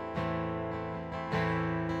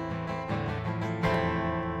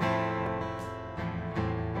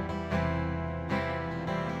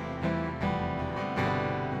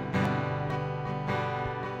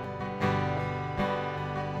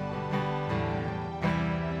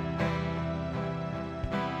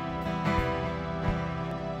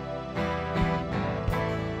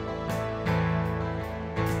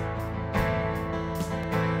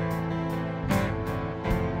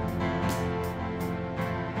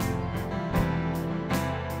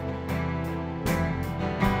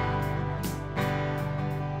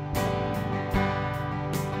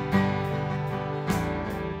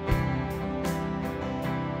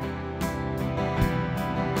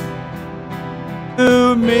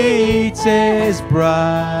to meet his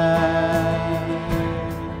bride.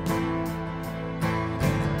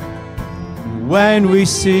 When we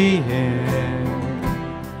see him,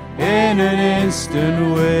 in an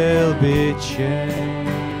instant we'll be changed.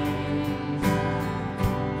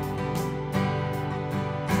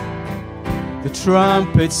 The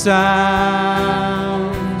trumpet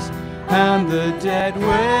sounds, and the dead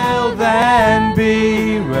will then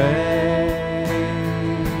be raised.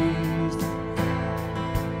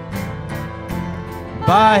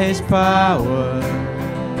 By his power,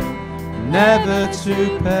 never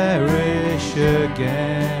to perish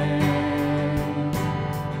again.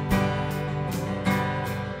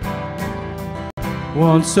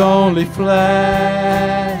 Once only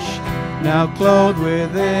flesh, now clothed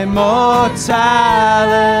with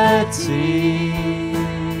immortality.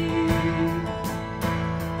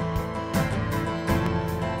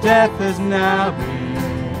 Death has now been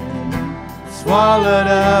swallowed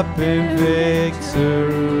up in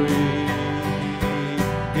victory.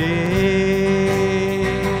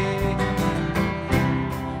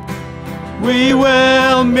 We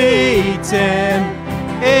will meet him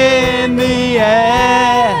in the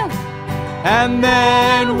air, and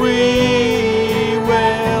then we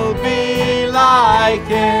will be like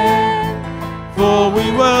him, for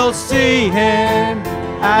we will see him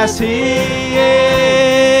as he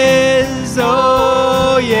is.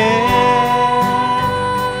 Oh yeah.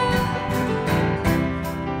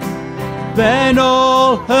 Then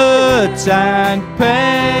all hurt and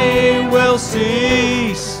pain will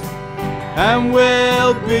cease, and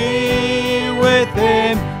we'll be with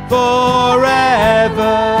him forever,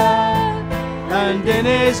 and in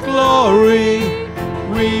his glory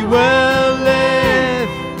we will live.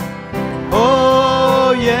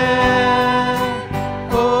 Oh yeah,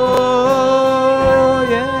 oh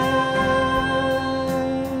yeah.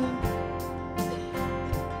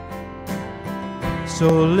 So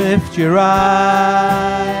lift your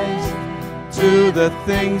eyes to the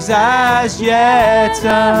things as yet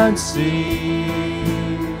unseen,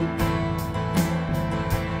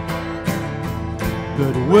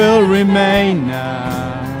 but will remain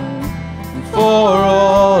now and for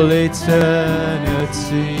all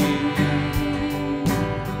eternity.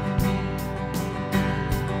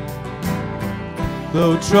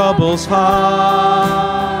 Though trouble's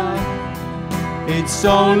hard, it's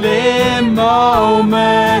only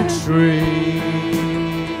momentary,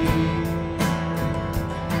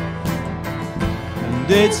 and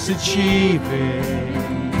it's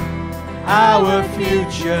achieving our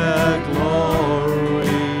future glory.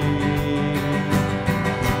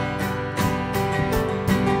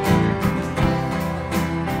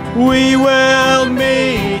 We will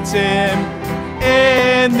meet him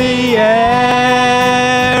in the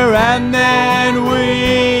air, and then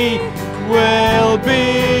we will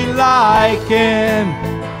be like him,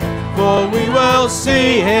 for we will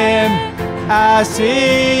see him as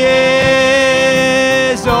he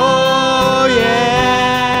is. Oh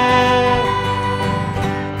yeah.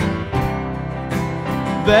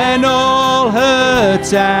 Then all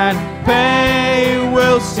hurt and pain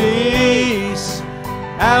will cease,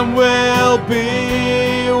 and we'll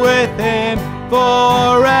be with him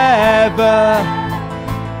forever,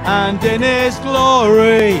 and in his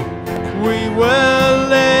glory we will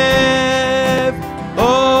live.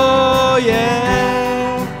 Oh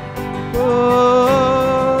yeah,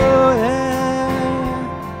 oh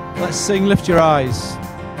yeah. Let's sing Lift Your Eyes.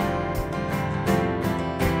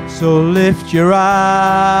 So lift your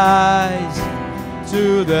eyes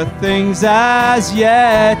to the things as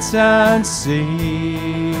yet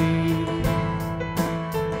unseen,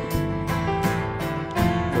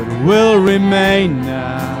 but will remain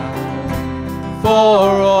now for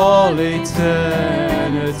all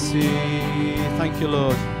eternity. Thank you,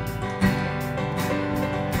 Lord.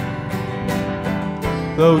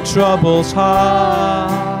 Though trouble's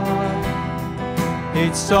hard,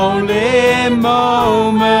 it's only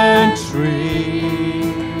momentary,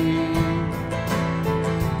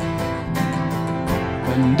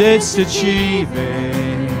 and it's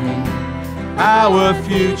achieving our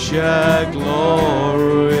future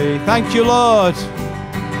glory. Thank you, Lord.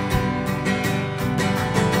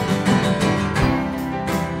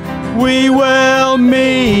 We will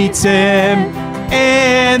meet him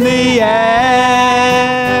in the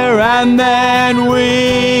air, and then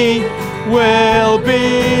we will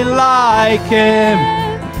be like him,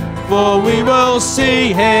 for we will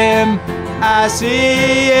see him as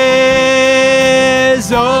he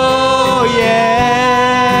is. Oh yeah.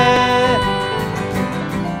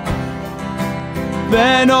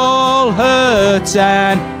 Then all hurt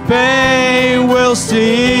and pain will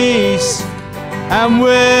cease, and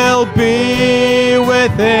we'll be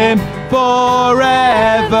with him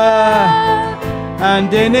forever,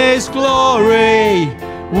 and in his glory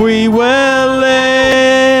we will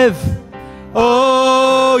live.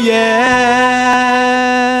 Oh yeah.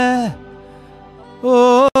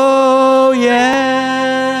 Oh yeah.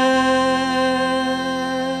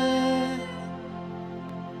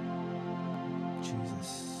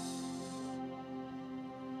 Jesus.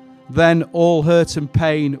 Then all hurt and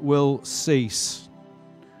pain will cease,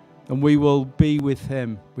 and we will be with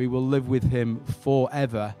him. We will live with him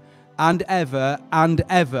forever and ever and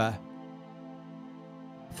ever,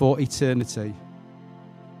 for eternity.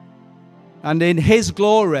 And in his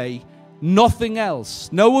glory, nothing else,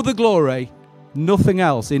 no other glory, nothing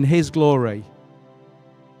else. In his glory,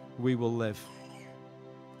 we will live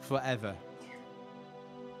forever.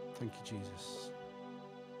 Thank you, Jesus.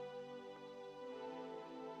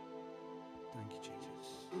 Thank you, Jesus.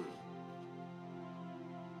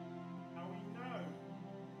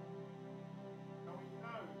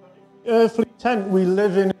 Earthly tent we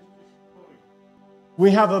live in, we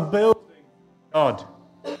have a building, God,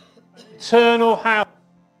 an eternal house,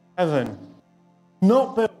 heaven,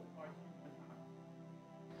 not built by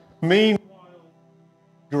human hands. Meanwhile,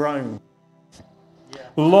 grown,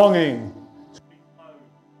 longing to be clothed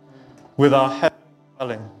with our heavenly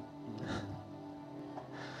dwelling.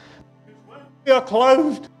 Because when we are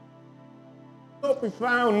clothed, we will not be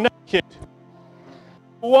found naked.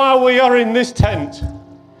 While we are in this tent,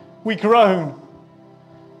 we groan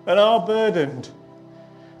and are burdened,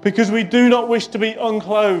 because we do not wish to be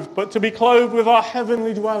unclothed, but to be clothed with our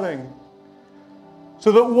heavenly dwelling,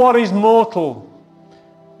 so that what is mortal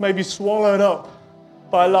may be swallowed up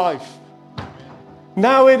by life.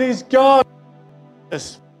 Now it is God who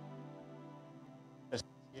has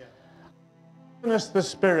given us the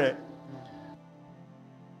Spirit,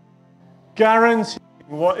 guaranteeing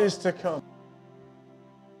what is to come.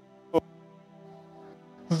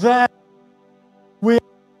 There we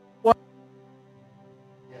are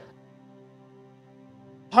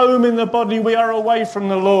home in the body, we are away from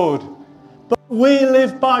the Lord. But we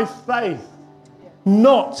live by faith,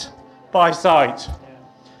 not by sight.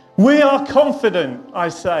 We are confident, I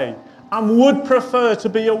say, and would prefer to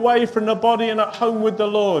be away from the body and at home with the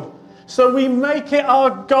Lord. So we make it our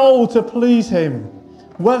goal to please him,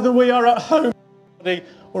 whether we are at home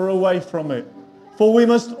or away from it. For we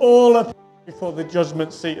must all appear before the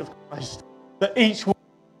judgment seat of Christ, that each one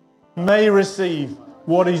may receive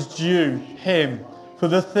what is due him for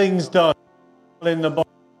the things done in the body,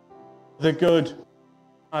 the good.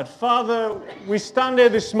 Father, we stand here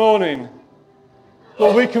this morning,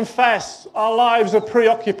 Lord, we confess our lives are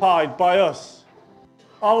preoccupied by us.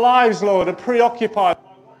 Our lives, Lord, are preoccupied by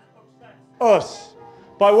what upsets us,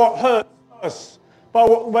 by what hurts us, by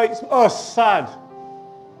what makes us sad.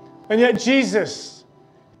 And yet Jesus,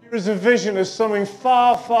 here is a vision of something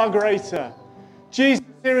far, far greater. Jesus,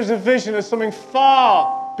 here is a vision of something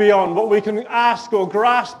far beyond what we can ask or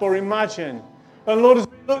grasp or imagine. And Lord, as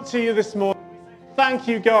we look to you this morning, we say, thank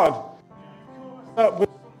you, God. You call us up with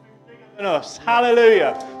something bigger than us.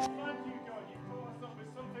 Hallelujah. Thank you, God. You call us up with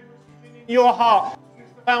something which has been in your heart since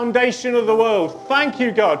the foundation of the world. Thank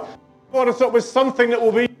you, God. You called us up with something that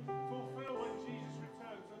will be fulfilled when Jesus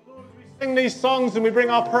returns. And Lord, as we sing these songs and we bring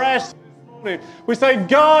our prayers, we say,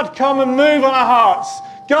 God, come and move on our hearts.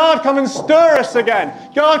 God, come and stir us again.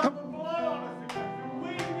 God, come and blow on us again. We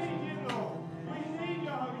need you, Lord. We need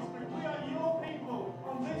your Holy Spirit. We are your people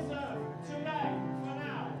on this earth today, for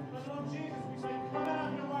now. And Lord Jesus, we say, come out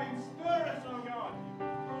of your way and stir us, oh God.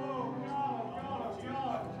 Oh God, God,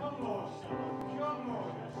 God. Come, Lord. Come, Lord.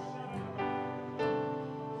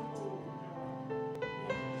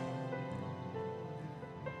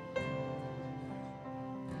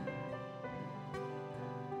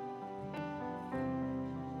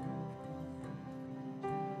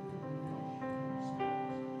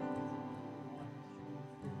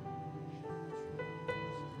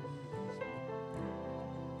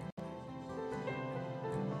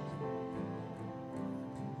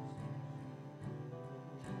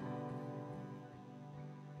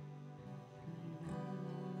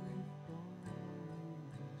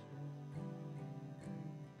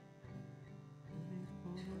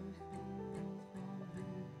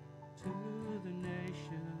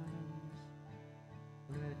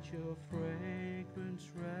 your fragrance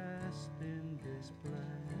rest in this place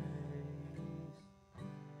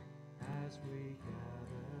as we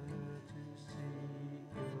gather to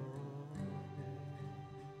seek your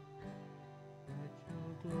face. Let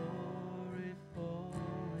your glory fall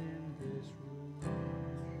in this room.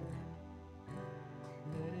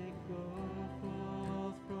 Let it go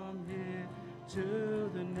forth from here to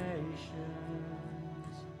the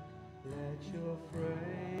nations. Let your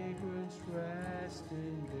fragrance rest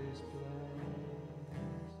in this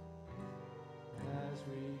place as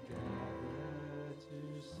we gather to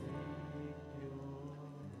seek your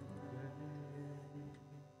face.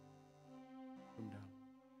 Come down.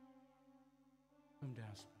 Come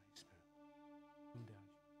down, Spirit. Come down.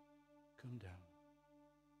 Come down.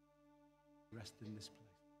 Rest in this place.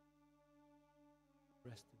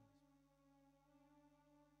 Rest in this place.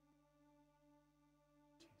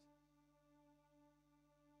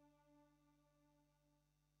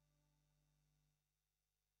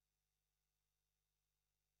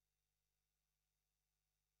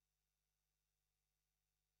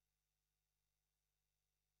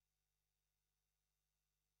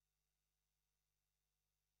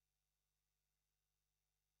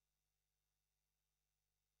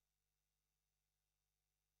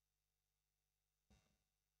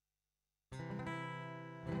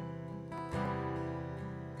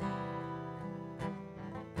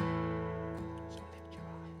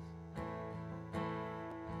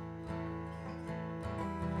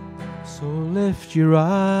 So lift your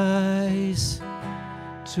eyes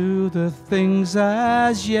to the things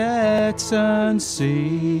as yet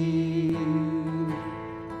unseen,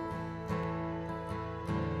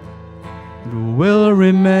 that will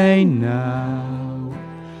remain now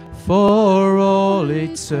for all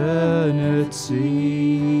eternity.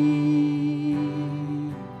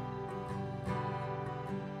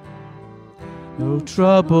 No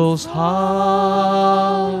troubles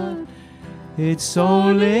hard, it's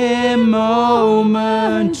only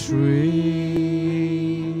momentary,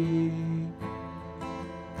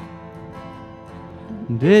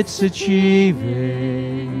 and it's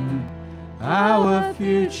achieving our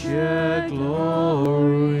future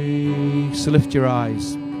glory. So lift your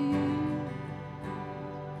eyes.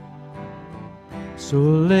 So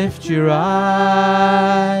lift your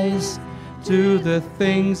eyes to the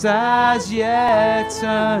things as yet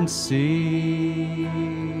unseen,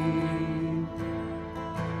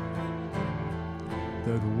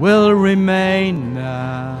 that will remain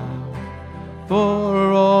now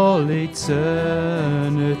for all eternity.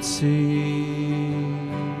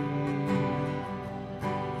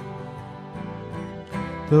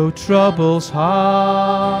 Though troubles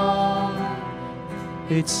hard,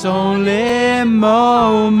 it's only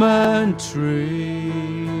momentary,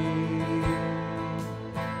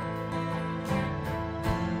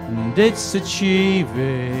 and it's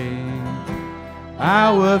achieving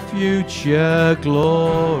our future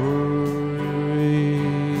glory.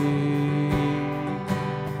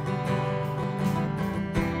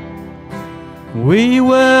 We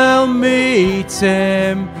will meet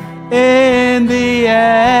Him in the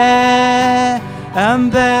air,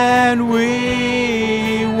 and then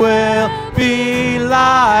we will be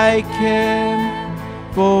like Him,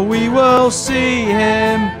 for we will see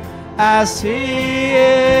Him as He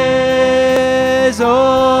is.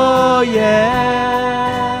 Oh yeah.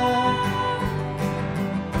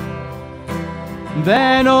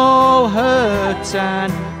 Then all hurt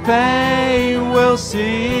and pain will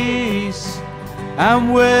cease,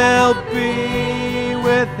 and we'll be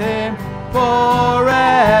with Him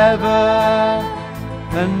forever,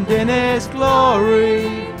 and in His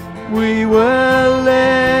glory we will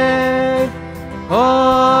live.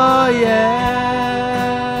 Oh yeah.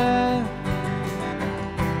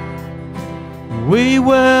 We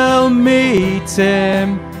will meet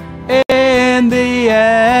Him in the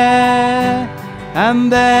air,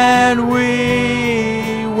 and then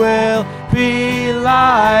we will be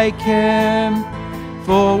like Him,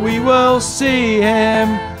 for we will see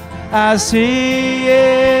Him as He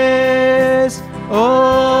is.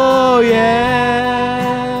 Oh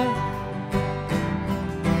yeah.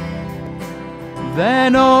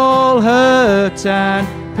 Then all hurt and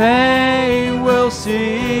pain will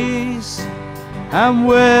cease, and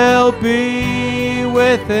we'll be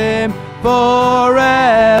with Him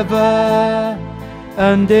forever,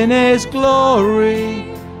 and in His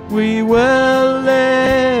glory we will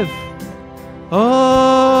live.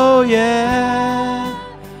 Oh yeah.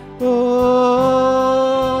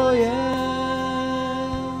 Oh yeah.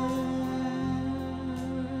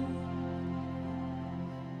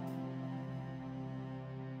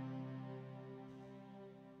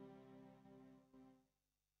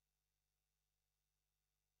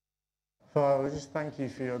 Father, we just thank you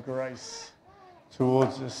for your grace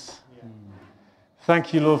towards us.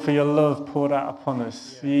 Thank you, Lord, for your love poured out upon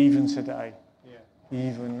us, even today,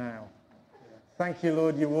 even now. Thank you,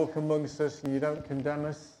 Lord, you walk amongst us and you don't condemn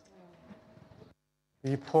us.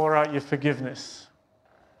 You pour out your forgiveness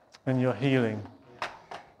and your healing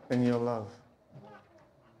and your love.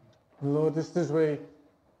 And Lord, just as we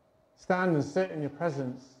stand and sit in your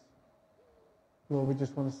presence, Lord, we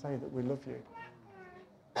just want to say that we love you.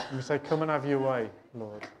 And we say, come and have your way,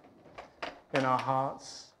 Lord, in our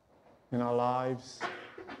hearts, in our lives,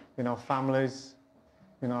 in our families,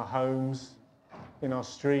 in our homes, in our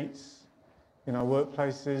streets, in our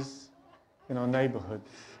workplaces, in our neighbourhoods.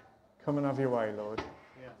 Come and have your way, Lord,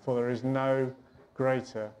 for there is no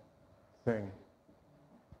greater thing.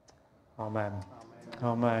 Amen.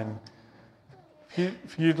 Amen.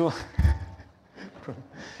 If you'd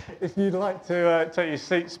like to take your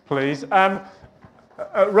seats, please.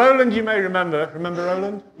 Roland, you may remember. Remember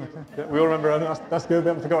Roland? Okay. Yeah, we all remember Roland. That's good. We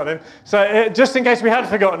haven't forgotten him. So just in case we had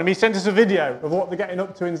forgotten him, he sent us a video of what they're getting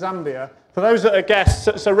up to in Zambia. For those that are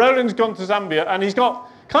guests, so Roland's gone to Zambia, and he's got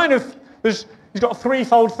he's got a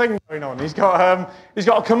threefold thing going on. He's got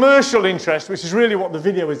a commercial interest, which is really what the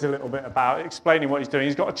video is a little bit about, explaining what he's doing.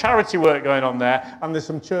 He's got a charity work going on there, and there's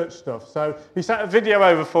some church stuff. So he sent a video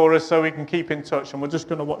over for us so we can keep in touch, and we're just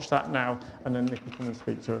going to watch that now, and then Nick will come and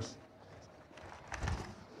speak to us.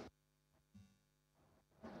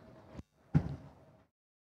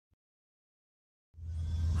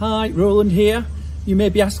 Hi, Roland here. You may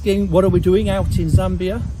be asking, what are we doing out in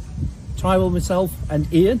Zambia? Tyrell, myself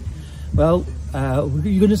and Ian. Well,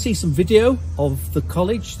 you're going to see some video of the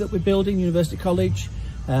college that we're building, University College,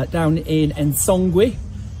 down in Ensongwe,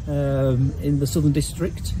 in the southern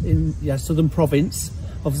district, southern province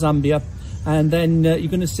of Zambia. And then you're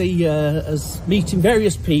going to see us meeting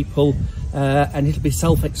various people, and it'll be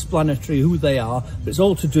self-explanatory who they are, but it's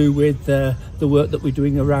all to do with the work that we're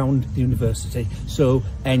doing around the university. So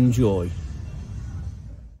enjoy.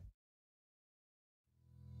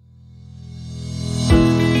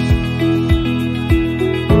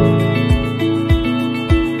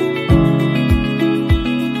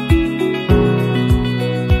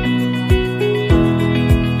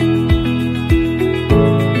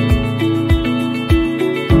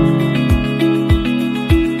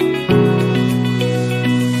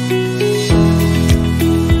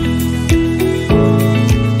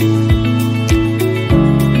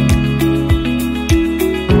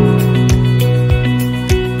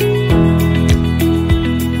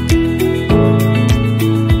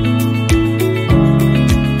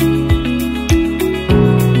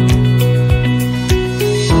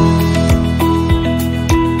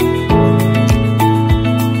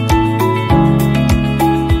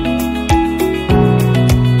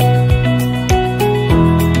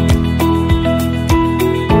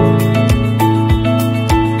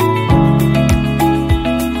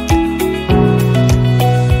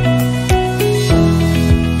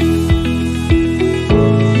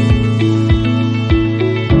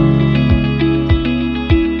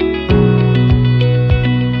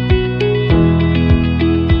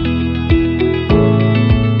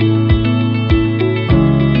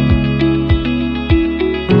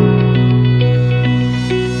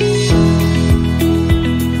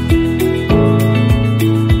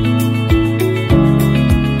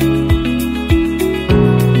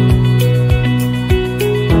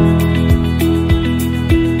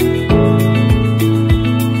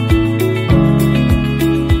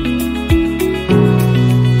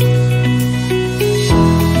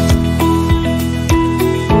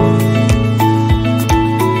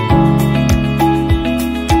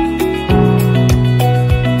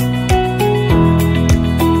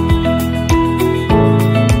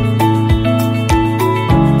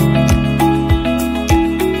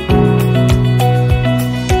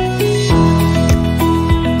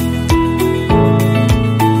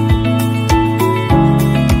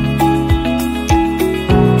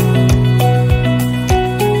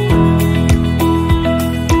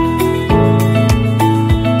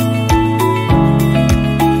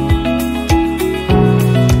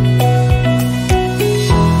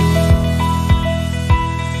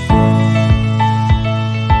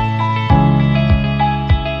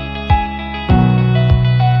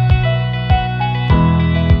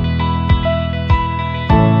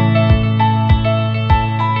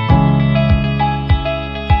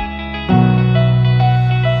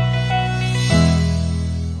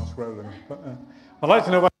 I'd like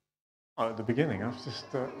to know what at the beginning. I was just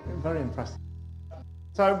very impressed.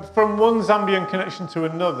 So from one Zambian connection to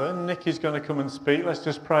another, Nick is going to come and speak. Let's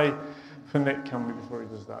just pray for Nick, can we, before he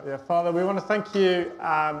does that? Yeah, Father, we want to thank you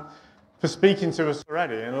for speaking to us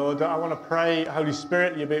already. And Lord, I want to pray, Holy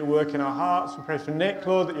Spirit, you'll be at work in our hearts. We pray for Nick,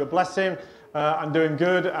 Lord, that you'll bless him and doing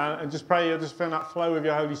good. And just pray you'll just feel that flow of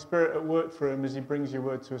your Holy Spirit at work for him as he brings your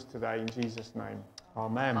word to us today. In Jesus' name.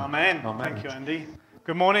 Amen. Amen. Thank you, Andy.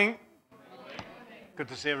 Good morning. Good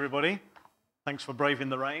to see everybody. Thanks for braving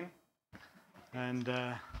the rain. And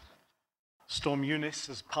Storm Eunice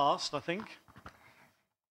has passed, I think.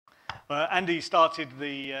 Andy started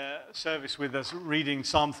the service with us reading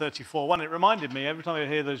Psalm 34:1. It reminded me, every time I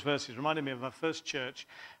hear those verses, it reminded me of my first church.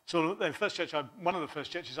 So the first church, one of the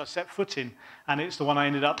first churches I set foot in, and it's the one I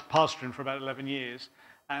ended up pastoring for about 11 years.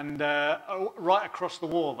 And right across the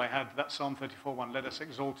wall, they had that Psalm 34:1, let us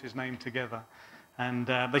exalt his name together. And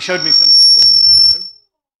they showed me some, hello.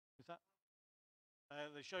 Is that?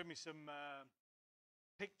 They showed me some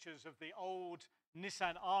pictures of the old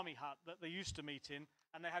Nissan Army hut that they used to meet in,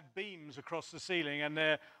 and they had beams across the ceiling,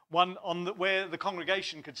 and one on where the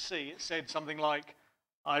congregation could see, it said something like,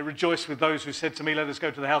 I rejoice with those who said to me, let us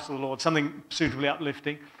go to the house of the Lord, something suitably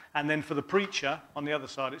uplifting. And then for the preacher, on the other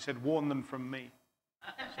side, it said, warn them from me.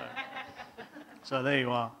 So there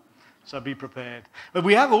you are. So be prepared. But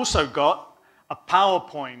we have also got a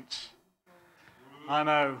PowerPoint. I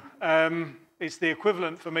know. It's the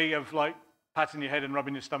equivalent for me of like patting your head and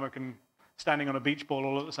rubbing your stomach and standing on a beach ball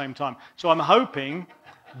all at the same time. So I'm hoping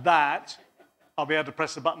that I'll be able to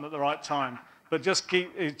press the button at the right time. But just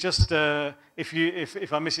if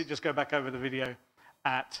I miss it, just go back over the video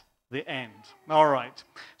at the end. All right.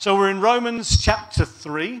 So we're in Romans chapter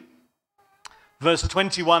 3, verse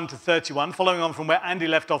 21 to 31, following on from where Andy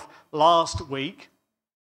left off last week.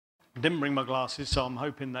 I didn't bring my glasses, so I'm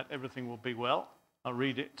hoping that everything will be well. I'll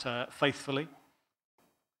read it faithfully.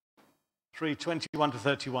 3:21 to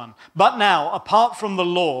 31. But now, apart from the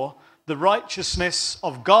law, the righteousness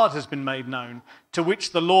of God has been made known, to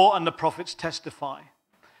which the law and the prophets testify.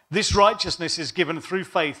 This righteousness is given through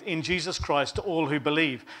faith in Jesus Christ to all who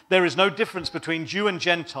believe. There is no difference between Jew and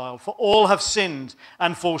Gentile, for all have sinned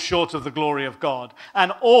and fall short of the glory of God,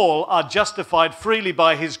 and all are justified freely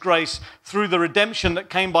by his grace through the redemption that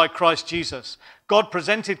came by Christ Jesus. God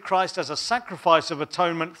presented Christ as a sacrifice of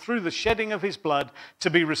atonement through the shedding of his blood to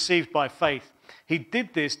be received by faith. He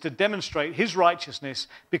did this to demonstrate his righteousness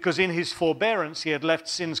because in his forbearance he had left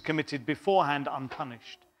sins committed beforehand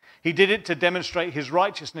unpunished. He did it to demonstrate his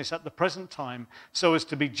righteousness at the present time so as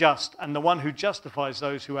to be just and the one who justifies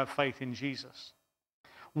those who have faith in Jesus.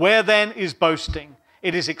 Where then is boasting?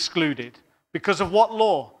 It is excluded. Because of what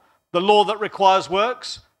law? The law that requires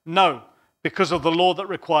works? No, because of the law that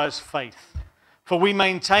requires faith. For we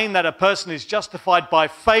maintain that a person is justified by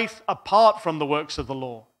faith apart from the works of the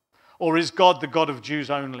law. Or is God the God of Jews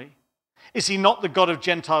only? Is he not the God of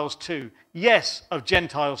Gentiles too? Yes, of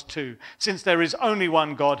Gentiles too, since there is only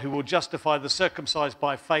one God who will justify the circumcised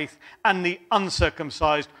by faith and the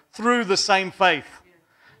uncircumcised through the same faith.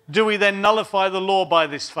 Do we then nullify the law by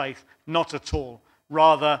this faith? Not at all.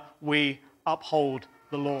 Rather, we uphold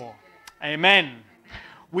the law. Amen.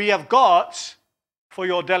 We have got, for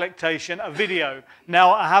your delectation, a video.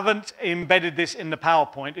 Now, I haven't embedded this in the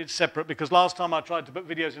PowerPoint. It's separate because last time I tried to put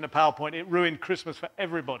videos in a PowerPoint, it ruined Christmas for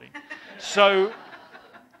everybody. So,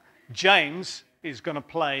 James is going to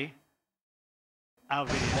play our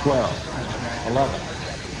video. 12, 11,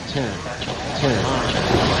 10, 10, 9,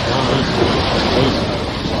 8,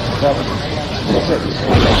 7, 6,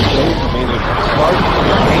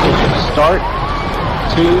 start,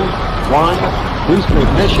 2, 1, boost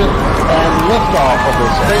ignition, and liftoff of the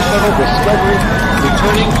Space Shuttle Discovery,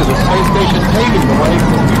 returning to the space station, paving the way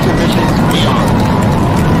for future missions beyond.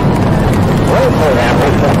 Well,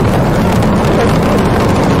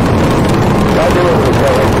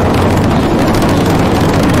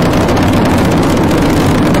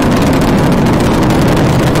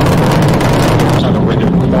 on a rated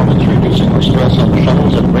performance, reducing the stress on the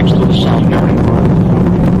shuttles and breaks through the sound barrier.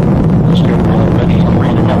 Discovery already at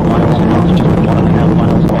 3.5 miles in altitude, 1.5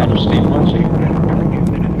 miles ahead of stabilizing.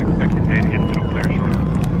 Expected to hit to clear shortly.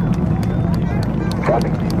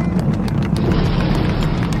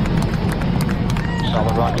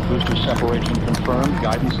 Solid rocket booster separation confirmed.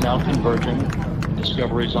 Guidance now converging.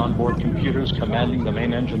 Discovery's onboard computers commanding the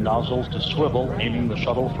main engine nozzles to swivel, aiming the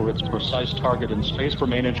shuttle for its precise target in space for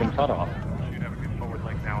main engine cutoff. Should have a good forward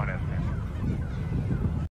link now and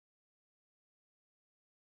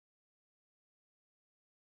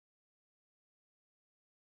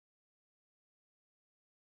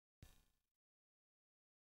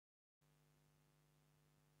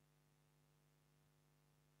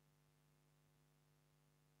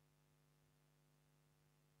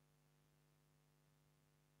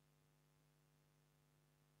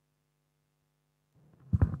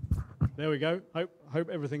There we go. Hope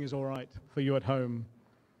everything is all right for you at home.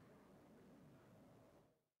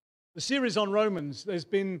 The series on Romans, there's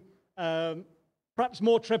been perhaps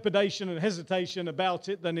more trepidation and hesitation about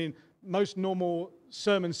it than in most normal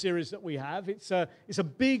sermon series that we have. It's a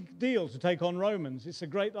big deal to take on Romans. It's a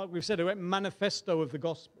great, like we've said, a great manifesto of the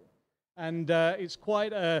gospel. And it's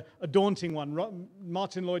quite a daunting one.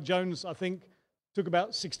 Martin Lloyd-Jones, I think, took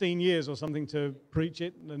about 16 years or something to preach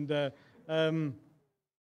it. And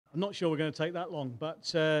I'm not sure we're going to take that long.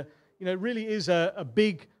 But, it really is a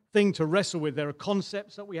big thing to wrestle with. There are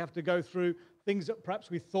concepts that we have to go through, things that perhaps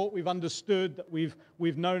we thought we've understood, that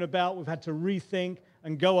we've known about, we've had to rethink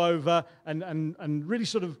and go over and really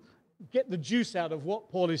sort of get the juice out of what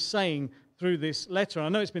Paul is saying through this letter. I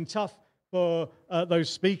know it's been tough for those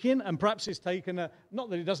speaking, and perhaps it's taken, not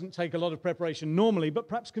that it doesn't take a lot of preparation normally, but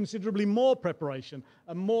perhaps considerably more preparation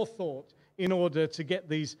and more thought in order to get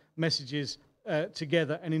these messages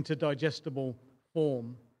together and into digestible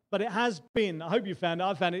form. But it has been, I hope you found it,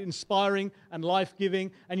 I found it inspiring and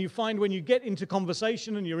life-giving, and you find when you get into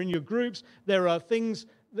conversation and you're in your groups, there are things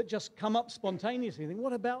that just come up spontaneously. You think,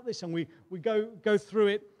 what about this? And we go through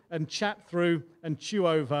it and chat through and chew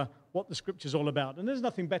over what the Scripture's all about. And there's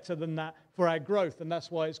nothing better than that for our growth, and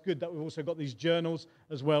that's why it's good that we've also got these journals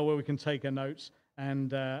as well where we can take our notes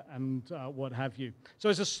and what have you. So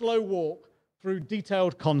it's a slow walk through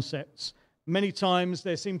detailed concepts. Many times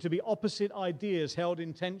there seem to be opposite ideas held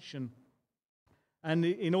in tension. And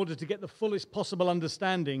in order to get the fullest possible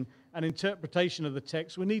understanding and interpretation of the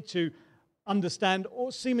text, we need to understand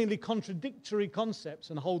all seemingly contradictory concepts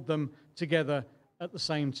and hold them together at the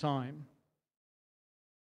same time.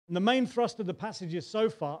 And the main thrust of the passages so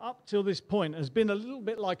far, up till this point, has been a little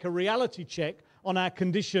bit like a reality check on our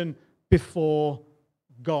condition before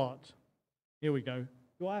God. Here we go.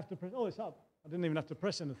 Do I have to press? Oh, it's up. I didn't even have to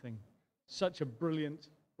press anything. Such a brilliant,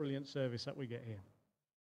 brilliant service that we get here.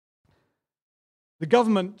 The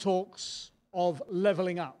government talks of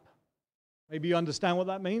levelling up. Maybe you understand what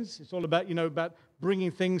that means. It's all about, about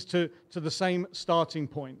bringing things to the same starting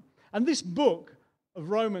point. And this book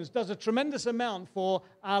of Romans does a tremendous amount for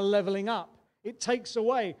our levelling up. It takes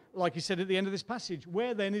away, like he said at the end of this passage,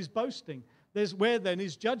 where then is boasting? Where then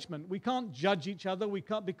is judgment? We can't judge each other. We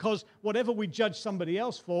can't, because whatever we judge somebody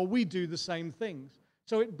else for, we do the same things.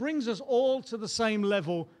 So it brings us all to the same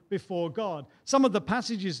level before God. Some of the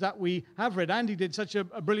passages that we have read, Andy did such a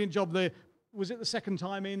brilliant job there. Was it the second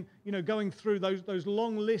time in, going through those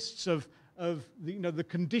long lists of the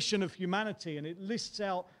condition of humanity, and it lists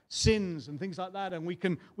out sins and things like that, and we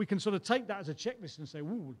can sort of take that as a checklist and say,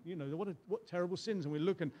 ooh, what terrible sins, and we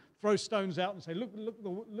look and throw stones out and say, look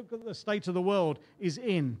at the state of the world is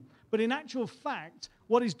in. But in actual fact,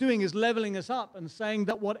 what he's doing is leveling us up and saying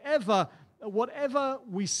that whatever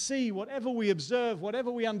we see, whatever we observe, whatever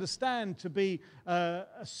we understand to be a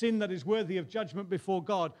sin that is worthy of judgment before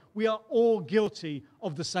God, we are all guilty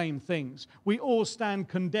of the same things. We all stand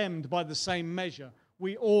condemned by the same measure.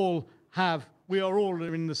 We are all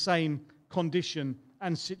in the same condition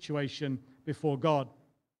and situation before God.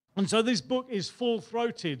 And so this book is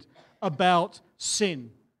full-throated about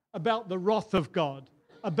sin, about the wrath of God,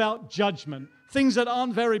 about judgment, things that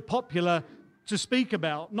aren't very popular to speak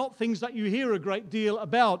about, not things that you hear a great deal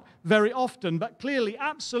about very often, but clearly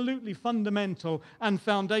absolutely fundamental and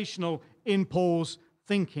foundational in Paul's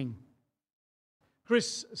thinking.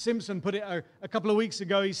 Chris Simpson put it a couple of weeks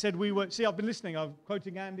ago. He said I've been listening. I'm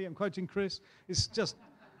quoting Andy, I'm quoting Chris. It's just,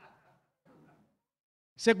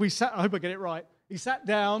 he said I hope I get it right. We sat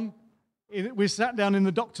down in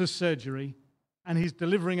the doctor's surgery, and he's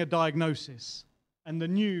delivering a diagnosis, and the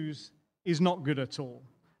news is not good at all.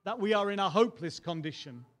 That we are in a hopeless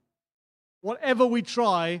condition. Whatever we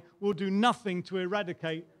try will do nothing to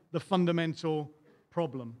eradicate the fundamental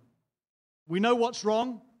problem. We know what's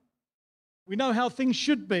wrong. We know how things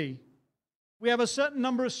should be. We have a certain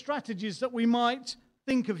number of strategies that we might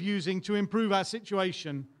think of using to improve our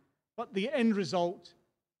situation, but the end result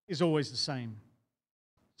is always the same.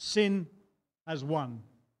 Sin has won.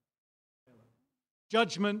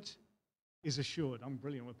 Judgment is assured. I'm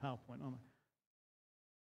brilliant with PowerPoint, aren't I?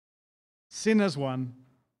 Sin has won,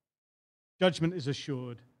 judgment is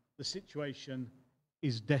assured, the situation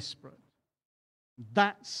is desperate.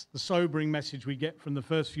 That's the sobering message we get from the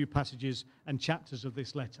first few passages and chapters of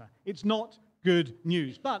this letter. It's not good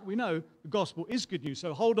news, but we know the gospel is good news,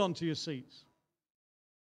 so hold on to your seats.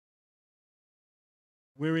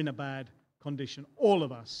 We're in a bad condition, all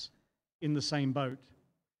of us in the same boat.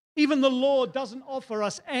 Even the law doesn't offer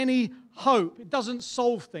us any hope. It doesn't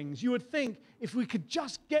solve things. You would think if we could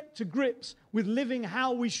just get to grips with living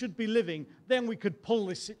how we should be living, then we could pull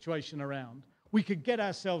this situation around. we could get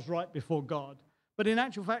ourselves right before God. But in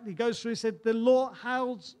actual fact, he goes through, he said, the law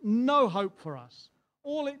holds no hope for us.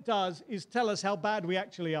 All it does is tell us how bad we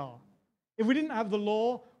actually are. If we didn't have the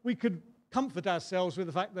law, we could comfort ourselves with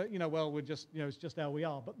the fact that, we're just, it's just how we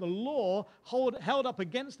are. But the law held up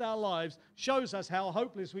against our lives shows us how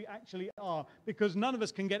hopeless we actually are, because none of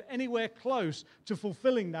us can get anywhere close to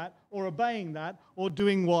fulfilling that or obeying that or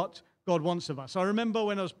doing what God wants of us. I remember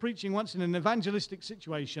when I was preaching once in an evangelistic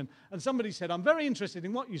situation, and somebody said, I'm very interested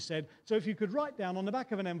in what you said, so if you could write down on the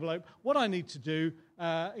back of an envelope what I need to do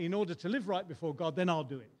in order to live right before God, then I'll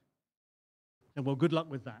do it. And well, good luck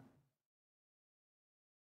with that.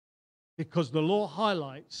 Because the law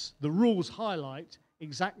highlights, the rules highlight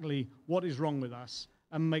exactly what is wrong with us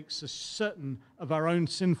and makes us certain of our own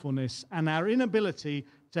sinfulness and our inability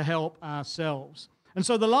to help ourselves. And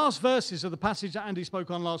so the last verses of the passage that Andy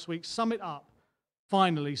spoke on last week sum it up,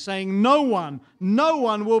 finally, saying no one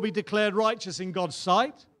will be declared righteous in God's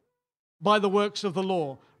sight by the works of the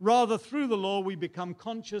law. Rather, through the law, we become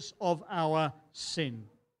conscious of our sin.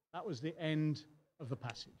 That was the end of the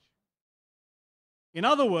passage. In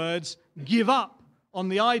other words, give up on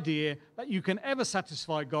the idea that you can ever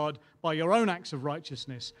satisfy God by your own acts of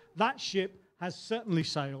righteousness. That ship has certainly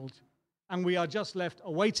sailed, and we are just left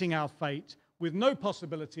awaiting our fate with no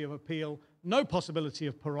possibility of appeal, no possibility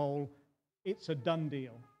of parole. It's a done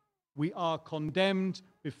deal. We are condemned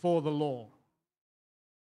before the law.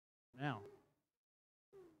 Now,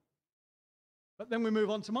 but then we move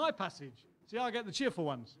on to my passage. See, I get the cheerful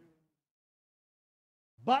ones.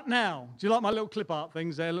 But now, do you like my little clip art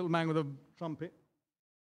things there, little man with a trumpet?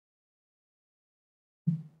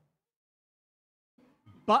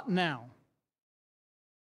 But now,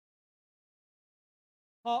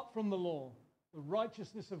 apart from the law, the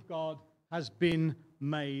righteousness of God has been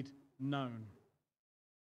made known,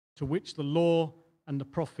 to which the law and the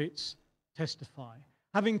prophets testify.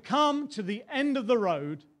 Having come to the end of the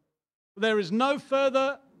road, there is no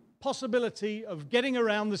further possibility of getting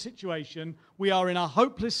around the situation. We are in a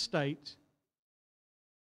hopeless state.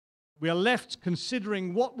 We are left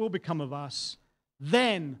considering what will become of us.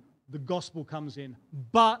 Then the gospel comes in.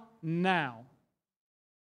 But now,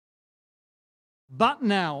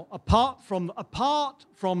 apart from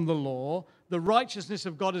the law, the righteousness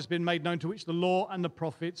of God has been made known, to which the law and the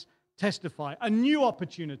prophets testify. A new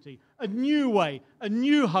opportunity, a new way, a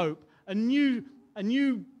new hope, a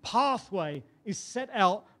new pathway is set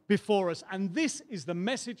out before us. And this is the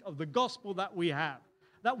message of the gospel that we have.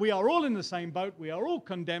 That we are all in the same boat, we are all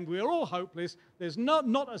condemned, we are all hopeless. There's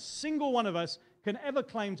not a single one of us can ever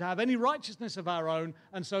claim to have any righteousness of our own,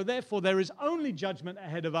 and so therefore there is only judgment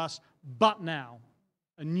ahead of us. But now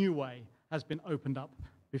a new way has been opened up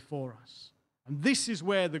before us. And this is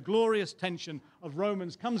where the glorious tension of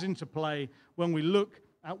Romans comes into play when we look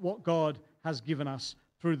at what God has given us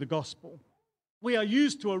through the gospel. We are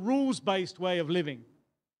used to a rules-based way of living.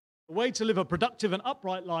 The way to live a productive and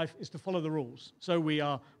upright life is to follow the rules. So we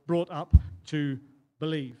are brought up to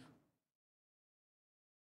believe.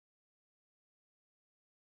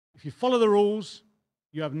 If you follow the rules,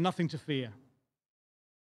 you have nothing to fear.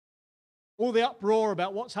 All the uproar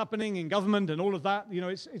about what's happening in government and all of that,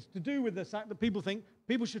 it's to do with the fact that people think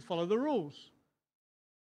people should follow the rules.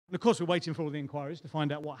 And of course, we're waiting for all the inquiries to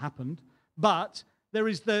find out what happened. But there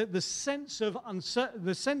is the sense of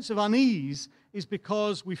unease is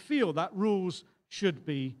because we feel that rules should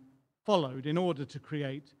be followed in order to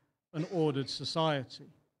create an ordered society.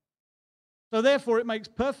 So therefore, it makes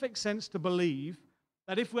perfect sense to believe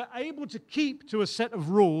that if we're able to keep to a set of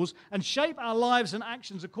rules and shape our lives and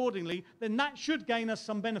actions accordingly, then that should gain us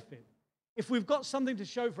some benefit. If we've got something to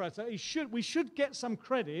show for us, we should get some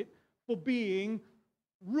credit for being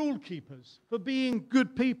rule keepers, for being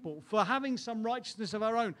good people, for having some righteousness of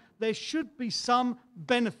our own. There should be some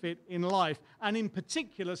benefit in life, and in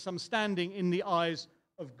particular, some standing in the eyes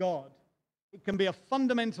of God. It can be a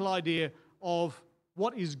fundamental idea of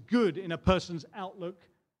what is good in a person's outlook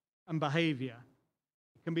and behavior.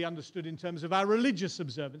 It can be understood in terms of our religious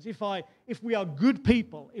observance. If we are good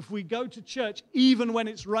people, if we go to church even when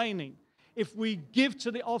it's raining, if we give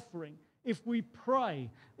to the offering, if we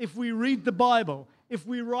pray, if we read the Bible, if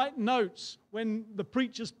we write notes when the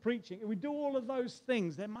preacher's preaching, if we do all of those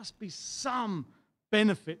things, there must be some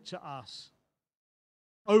benefit to us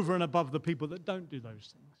over and above the people that don't do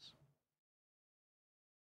those things.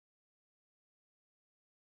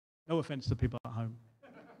 No offense to people at home.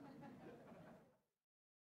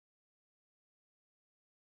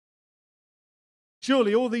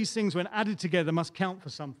 Surely all these things, when added together, must count for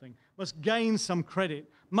something, must gain some credit,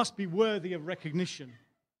 must be worthy of recognition.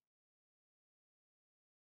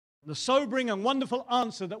 The sobering and wonderful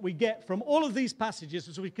answer that we get from all of these passages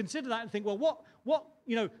as we consider that and think, well,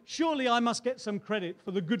 surely I must get some credit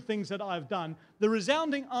for the good things that I've done. The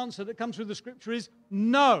resounding answer that comes through the scripture is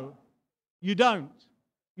no, you don't.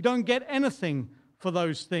 You don't get anything for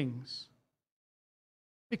those things.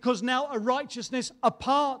 Because now a righteousness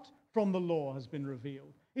apart from the law has been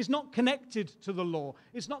revealed. It's not connected to the law.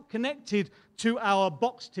 It's not connected to our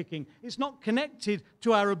box ticking. It's not connected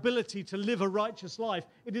to our ability to live a righteous life.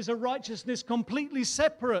 It is a righteousness completely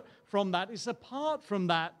separate from that. It's apart from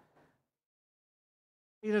that.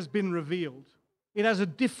 It has been revealed. It has a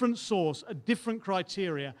different source, a different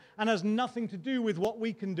criteria, and has nothing to do with what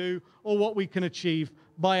we can do or what we can achieve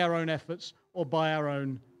by our own efforts or by our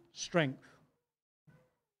own strength.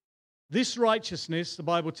 This righteousness, the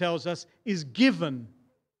Bible tells us, is given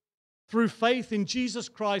through faith in Jesus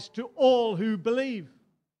Christ to all who believe.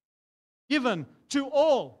 Given to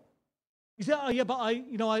all. You say, oh yeah, but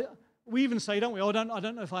we even say, don't we? Oh, I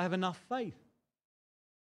don't know if I have enough faith.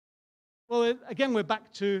 Well, again, we're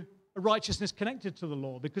back to a righteousness connected to the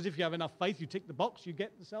law, because if you have enough faith, you tick the box, you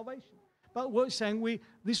get the salvation. But what we're saying,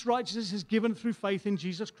 this righteousness is given through faith in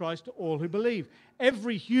Jesus Christ to all who believe.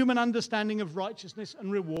 Every human understanding of righteousness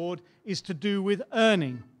and reward is to do with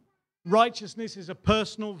earning. Righteousness is a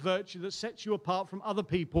personal virtue that sets you apart from other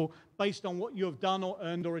people based on what you have done or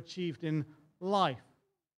earned or achieved in life.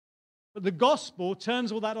 But the gospel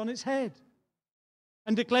turns all that on its head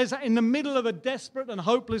and declares that in the middle of a desperate and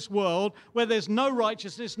hopeless world where there's no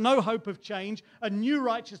righteousness, no hope of change, a new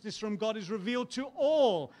righteousness from God is revealed to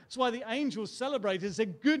all. That's why the angels celebrate as a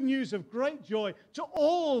good news of great joy to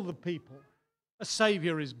all the people. A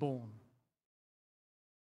Savior is born.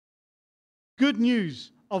 Good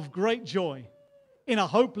news of great joy in a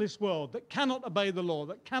hopeless world that cannot obey the law,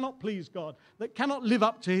 that cannot please God, that cannot live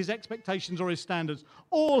up to His expectations or His standards.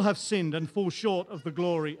 All have sinned and fall short of the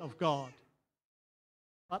glory of God.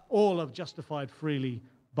 But all are justified freely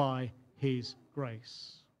by His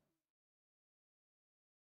grace.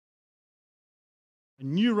 A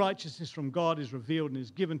new righteousness from God is revealed and is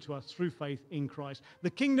given to us through faith in Christ. The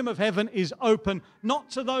kingdom of heaven is open not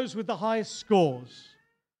to those with the highest scores,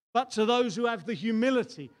 but to those who have the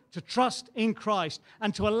humility to trust in Christ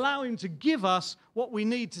and to allow Him to give us what we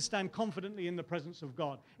need to stand confidently in the presence of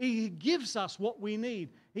God. He gives us what we need.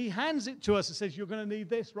 He hands it to us and says, you're going to need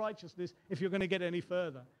this righteousness if you're going to get any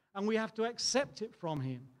further. And we have to accept it from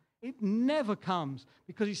Him. It never comes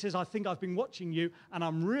because He says, I think I've been watching you and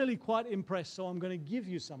I'm really quite impressed, so I'm going to give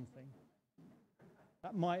you something.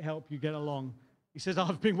 That might help you get along. He says,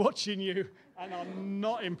 I've been watching you and I'm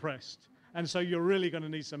not impressed. And so you're really going to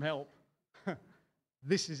need some help.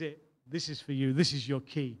 This is it. This is for you. This is your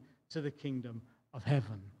key to the kingdom of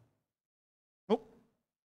heaven. Oh.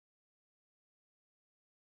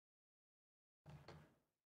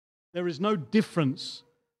 There is no difference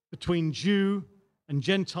between Jew and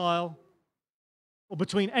Gentile, or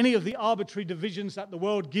between any of the arbitrary divisions that the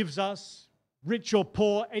world gives us, rich or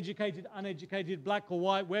poor, educated, uneducated, black or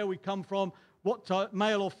white, where we come from, what type,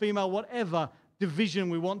 male or female, whatever division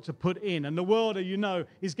we want to put in. And the world, you know,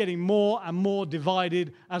 is getting more and more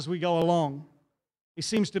divided as we go along. It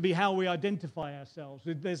seems to be how we identify ourselves.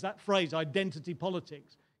 There's that phrase, identity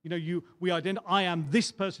politics. You know, I am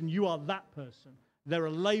this person, you are that person. There are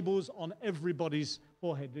labels on everybody's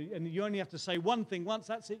forehead. And you only have to say one thing once,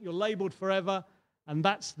 that's it, you're labeled forever, and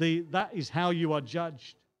that is how you are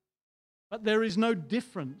judged. But there is no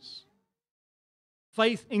difference.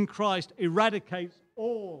 Faith in Christ eradicates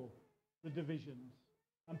all the divisions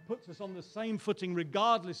and puts us on the same footing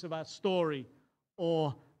regardless of our story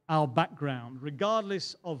or our background,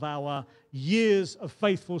 regardless of our years of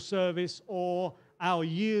faithful service or our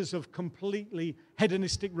years of completely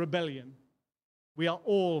hedonistic rebellion. We are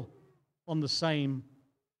all on the same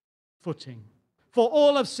footing. For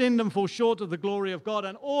all have sinned and fall short of the glory of God,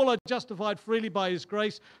 and all are justified freely by His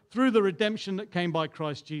grace through the redemption that came by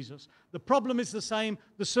Christ Jesus. The problem is the same,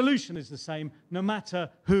 the solution is the same, no matter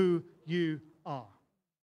who you are.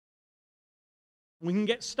 We can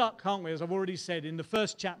get stuck, can't we, as I've already said, in the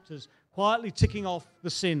first chapters, quietly ticking off the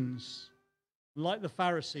sins, like the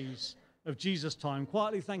Pharisees of Jesus' time,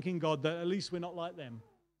 quietly thanking God that at least we're not like them.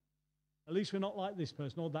 At least we're not like this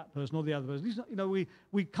person or that person or the other person. At least, you know,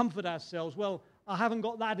 we comfort ourselves. Well, I haven't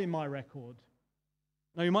got that in my record.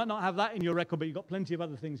 Now, you might not have that in your record, but you've got plenty of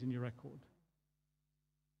other things in your record.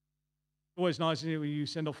 It's always nice, isn't it, when you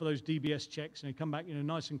send off for those DBS checks and they come back, you know,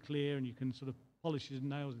 nice and clear, and you can sort of polish your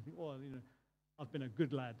nails and think, well, you know, I've been a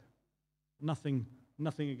good lad. Nothing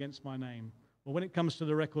against my name. Well, when it comes to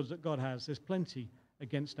the records that God has, there's plenty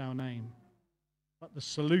against our name. But the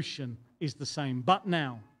solution is the same. But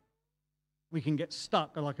now, We can get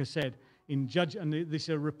stuck, like I said, in judge, and this is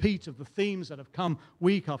a repeat of the themes that have come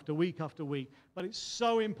week after week after week. But it's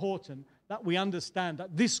so important that we understand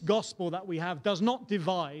that this gospel that we have does not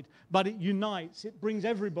divide, but it unites. It brings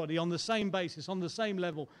everybody on the same basis, on the same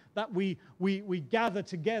level, that we gather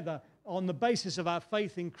together on the basis of our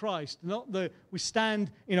faith in Christ. Not that we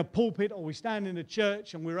stand in a pulpit or we stand in a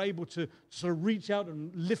church and we're able to sort of reach out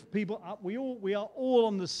and lift people up. We are all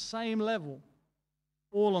on the same level,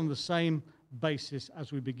 all on the same basis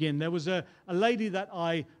as we begin. There was a lady that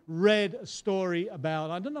I read a story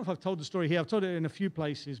about. I don't know if I've told the story here. I've told it in a few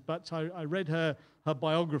places, but I read her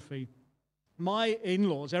biography. My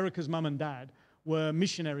in-laws, Erica's mum and dad, were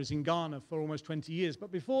missionaries in Ghana for almost 20 years.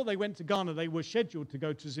 But before they went to Ghana, they were scheduled to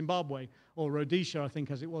go to Zimbabwe, or Rhodesia, I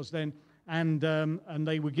think, as it was then. And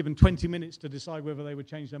they were given 20 minutes to decide whether they would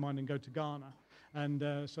change their mind and go to Ghana.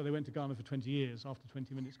 And so they went to Ghana for 20 years after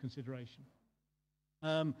 20 minutes consideration.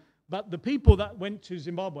 But the people that went to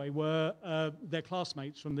Zimbabwe were their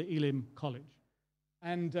classmates from the Elim College.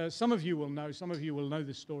 And some of you will know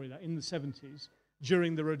this story, that in the 70s,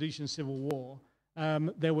 during the Rhodesian Civil War,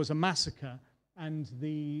 there was a massacre, and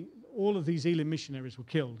all of these Elim missionaries were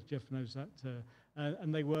killed. Jeff knows that.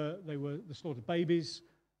 And they slaughtered babies,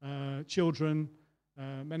 children,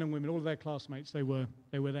 men and women, all of their classmates, they were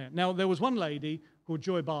there. Now, there was one lady called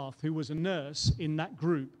Joy Barth who was a nurse in that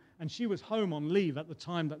group, and she was home on leave at the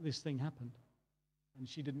time that this thing happened. And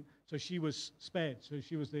so she was spared. So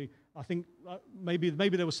she was I think maybe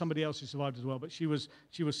there was somebody else who survived as well, but she was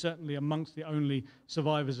certainly amongst the only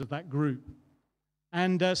survivors of that group.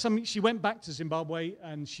 And she went back to Zimbabwe,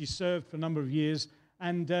 and she served for a number of years,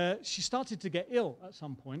 and she started to get ill at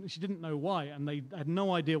some point, and she didn't know why, and they had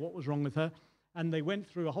no idea what was wrong with her. And they went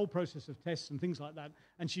through a whole process of tests and things like that,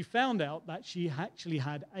 and she found out that she actually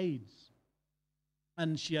had AIDS.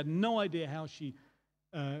 And she had no idea how she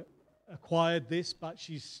acquired this, but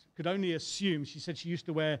she could only assume. She said she used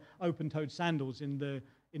to wear open-toed sandals in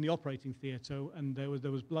the operating theatre, and there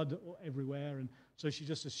was blood everywhere, and so she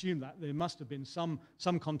just assumed that there must have been some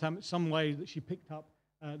contaminant, some way that she picked up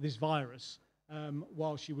this virus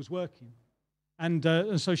while she was working. And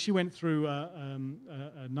so she went through a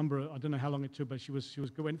number of, I don't know how long it took, but she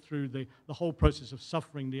went through the whole process of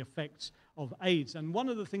suffering the effects of AIDS. And one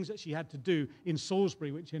of the things that she had to do in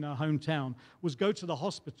Salisbury, which in her hometown, was go to the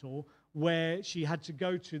hospital where she had to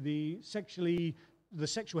go to the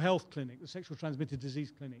sexual health clinic, the sexual transmitted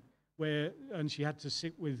disease clinic, and she had to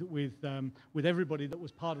sit with everybody that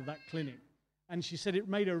was part of that clinic. And she said it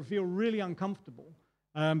made her feel really uncomfortable.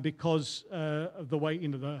 Because of the way,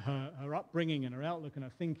 her upbringing and her outlook and her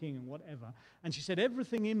thinking and whatever. And she said,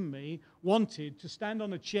 everything in me wanted to stand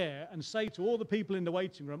on a chair and say to all the people in the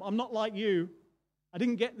waiting room, I'm not like you. I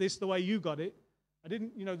didn't get this the way you got it. I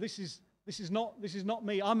didn't, this is not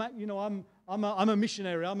me. I'm a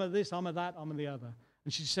missionary. I'm a this, I'm a that, I'm a the other.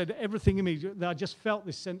 And she said, everything in me, I just felt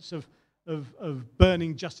this sense of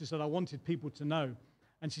burning justice that I wanted people to know.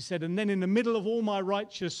 And she said, and then in the middle of all my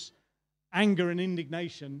righteous anger and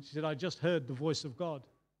indignation, she said, I just heard the voice of God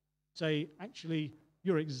say, actually,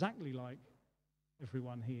 you're exactly like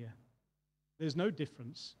everyone here. There's no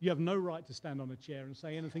difference. You have no right to stand on a chair and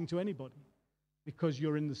say anything to anybody because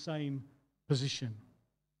you're in the same position.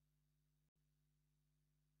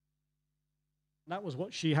 That was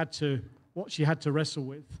what she had to wrestle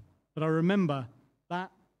with. But I remember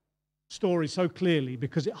that story so clearly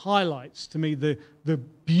because it highlights to me the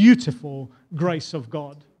beautiful grace of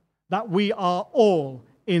God. That we are all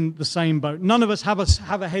in the same boat. None of us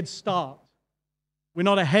have a head start. We're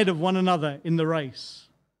not ahead of one another in the race.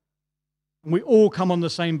 And we all come on the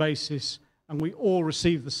same basis, and we all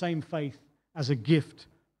receive the same faith as a gift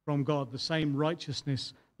from God, the same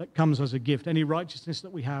righteousness that comes as a gift. Any righteousness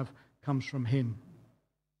that we have comes from Him.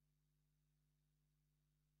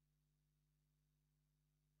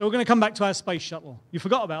 So we're going to come back to our space shuttle. You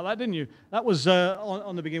forgot about that, didn't you? That was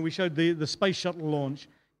on the beginning. We showed the space shuttle launch.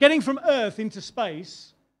 Getting from Earth into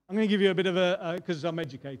space, I'm going to give you a bit of because I'm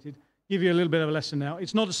educated, give you a little bit of a lesson now.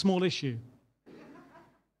 It's not a small issue.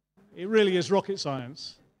 It really is rocket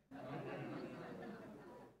science.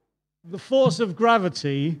 The force of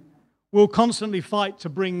gravity will constantly fight to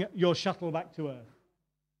bring your shuttle back to Earth.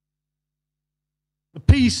 The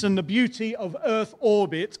peace and the beauty of Earth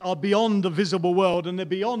orbit are beyond the visible world, and they're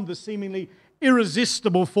beyond the seemingly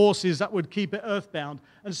irresistible forces that would keep it earthbound.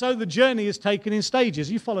 And so the journey is taken in stages.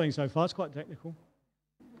 Are you following so far? It's quite technical.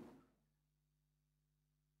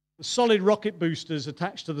 The solid rocket boosters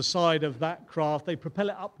attached to the side of that craft, they propel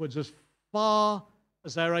it upwards as far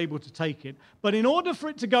as they're able to take it. But in order for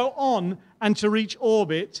it to go on and to reach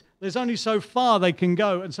orbit, there's only so far they can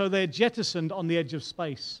go, and so they're jettisoned on the edge of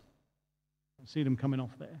space. I see them coming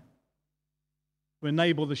off there. To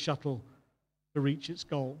enable the shuttle to reach its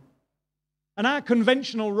goal. And our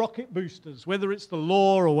conventional rocket boosters, whether it's the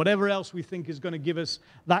law or whatever else we think is going to give us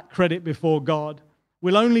that credit before God,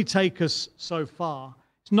 will only take us so far.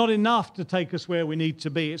 It's not enough to take us where we need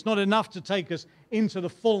to be. It's not enough to take us into the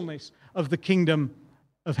fullness of the kingdom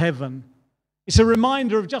of heaven. It's a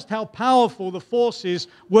reminder of just how powerful the forces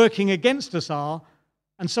working against us are.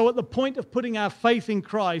 And so at the point of putting our faith in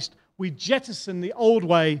Christ, we jettison the old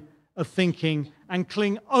way of thinking and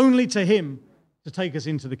cling only to Him to take us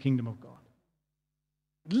into the kingdom of God.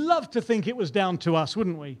 We'd love to think it was down to us,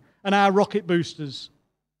 wouldn't we? And our rocket boosters.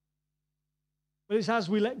 But it's as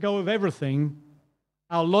we let go of everything,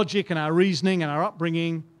 our logic and our reasoning and our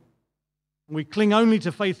upbringing, and we cling only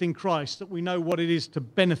to faith in Christ, that we know what it is to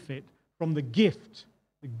benefit from the gift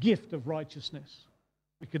of righteousness.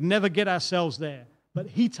 We could never get ourselves there, but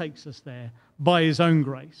He takes us there by His own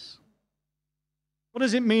grace. What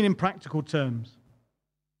does it mean in practical terms?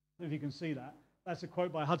 I don't know if you can see that. That's a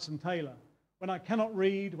quote by Hudson Taylor. When I cannot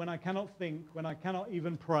read, when I cannot think, when I cannot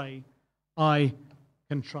even pray, I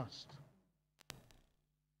can trust.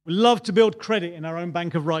 We love to build credit in our own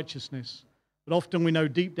bank of righteousness, but often we know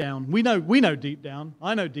deep down, we know deep down,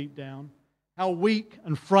 I know deep down, how weak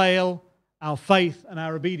and frail our faith and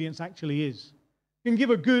our obedience actually is. We can give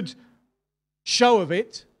a good show of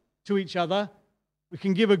it to each other. We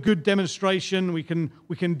can give a good demonstration. We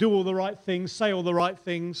can do all the right things, say all the right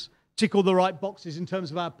things, tick all the right boxes in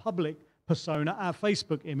terms of our public persona, our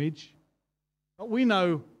Facebook image. But we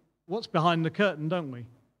know what's behind the curtain, don't we?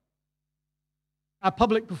 Our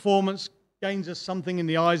public performance gains us something in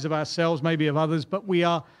the eyes of ourselves, maybe of others, but we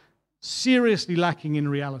are seriously lacking in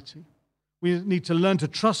reality. We need to learn to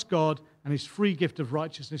trust God and His free gift of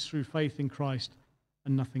righteousness through faith in Christ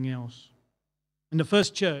and nothing else. In the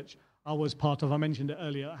first church I was part of, I mentioned it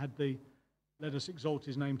earlier, I had the "Let Us Exalt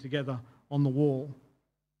His Name Together" on the wall.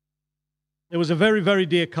 There was a very, very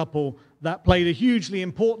dear couple that played a hugely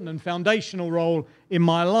important and foundational role in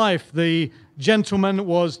my life. The gentleman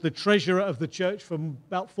was the treasurer of the church for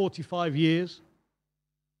about 45 years.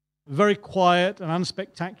 Very quiet and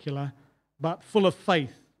unspectacular, but full of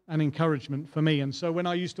faith and encouragement for me. And so when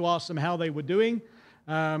I used to ask them how they were doing,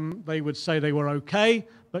 they would say they were okay,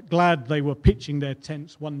 but glad they were pitching their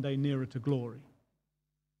tents one day nearer to glory.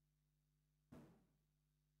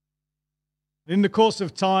 In the course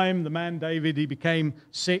of time, the man David, he became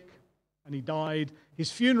sick and he died.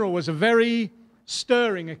 His funeral was a very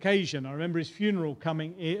stirring occasion. I remember his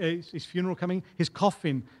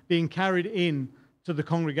coffin being carried in to the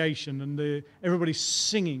congregation and everybody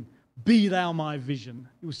singing, "Be Thou My Vision."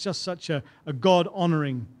 It was just such a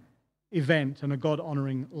God-honoring event and a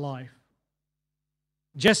God-honoring life.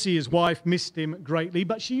 Jessie, his wife, missed him greatly,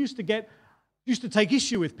 but she used to take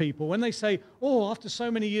issue with people when they say, "Oh, after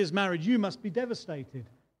so many years married, you must be devastated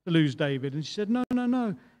to lose David." And she said,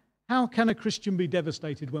 No. How can a Christian be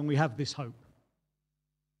devastated when we have this hope?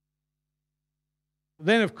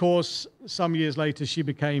 Then, of course, some years later, she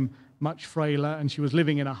became much frailer and she was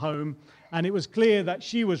living in a home. And it was clear that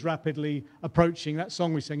she was rapidly approaching that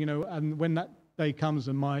song we sang, and when that day comes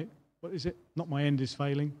and what is it? Not my end is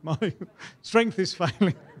failing. My strength is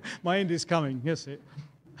failing. My end is coming. Yes, it.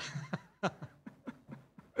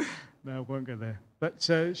 No, I won't go there. But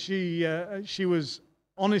she was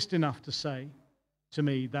honest enough to say to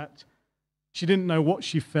me that she didn't know what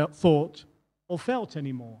she thought or felt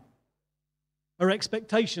anymore. Her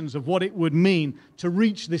expectations of what it would mean to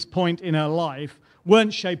reach this point in her life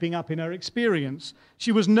weren't shaping up in her experience.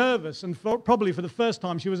 She was nervous, and probably for the first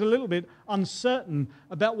time she was a little bit uncertain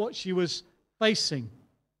about what she was facing.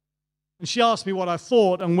 And she asked me what I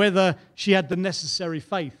thought and whether she had the necessary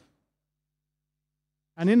faith.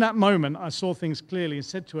 And in that moment, I saw things clearly and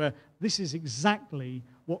said to her, "This is exactly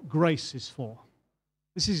what grace is for.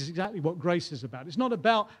 This is exactly what grace is about. It's not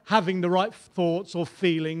about having the right thoughts or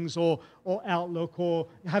feelings or outlook or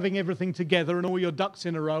having everything together and all your ducks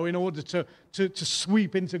in a row in order to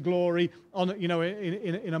sweep into glory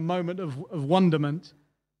in a moment of wonderment.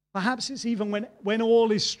 Perhaps it's even when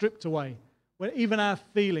all is stripped away, when even our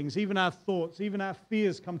feelings, even our thoughts, even our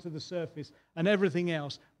fears come to the surface and everything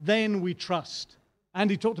else, then we trust."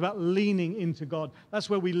 Andy talked about leaning into God. That's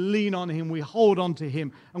where we lean on Him, we hold on to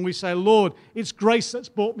Him, and we say, "Lord, it's grace that's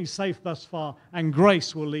brought me safe thus far, and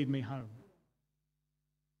grace will lead me home."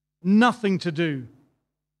 Nothing to do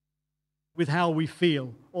with how we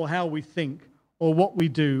feel, or how we think, or what we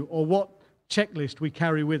do, or what checklist we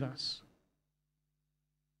carry with us.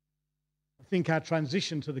 I think our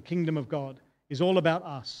transition to the kingdom of God is all about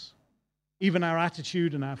us, even our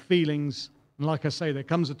attitude and our feelings. And like I say, there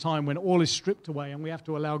comes a time when all is stripped away and we have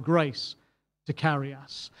to allow grace to carry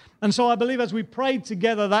us. And so I believe as we prayed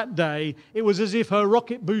together that day, it was as if her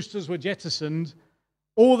rocket boosters were jettisoned.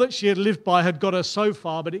 All that she had lived by had got her so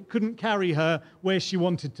far, but it couldn't carry her where she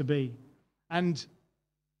wanted to be. And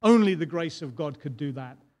only the grace of God could do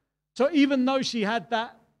that. So even though she had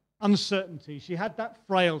that uncertainty, she had that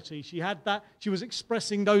frailty, she was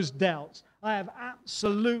expressing those doubts, I have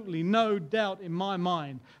absolutely no doubt in my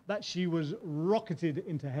mind that she was rocketed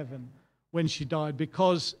into heaven when she died,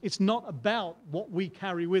 because it's not about what we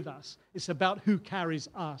carry with us. It's about who carries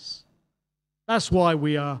us. That's why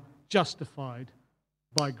we are justified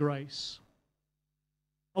by grace.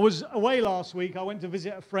 I was away last week. I went to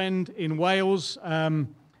visit a friend in Wales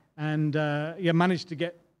and managed to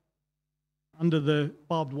get under the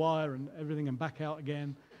barbed wire and everything and back out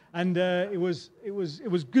again. And it was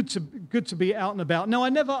good to be out and about. Now,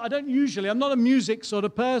 I'm not a music sort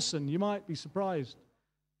of person. You might be surprised.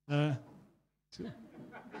 I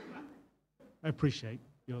appreciate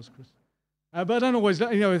yours, Chris. But I don't always,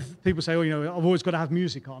 if people say, I've always got to have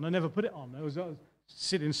music on. I never put it on. I was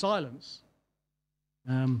sit in silence.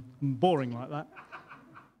 Boring like that.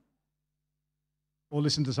 Or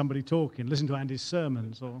listen to somebody talking, listen to Andy's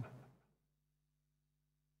sermons.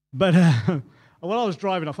 But while I was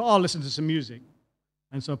driving, I thought, I'll listen to some music.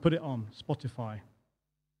 And so I put it on Spotify.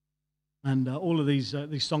 And all of these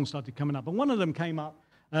songs started coming up. And one of them came up,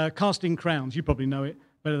 Casting Crowns. You probably know it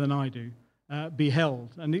better than I do.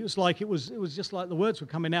 Beheld. And it was just like the words were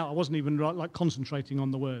coming out. I wasn't even like concentrating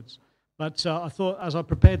on the words. But I thought, as I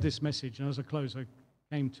prepared this message, and as I closed, I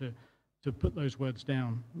came to put those words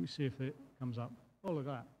down. Let me see if it comes up. Oh, look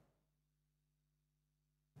at that.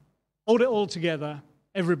 Hold it all together.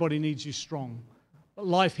 Everybody needs you strong. But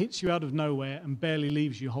life hits you out of nowhere and barely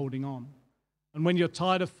leaves you holding on. And when you're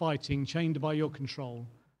tired of fighting, chained by your control,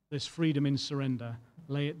 there's freedom in surrender.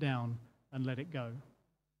 Lay it down and let it go.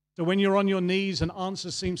 So when you're on your knees and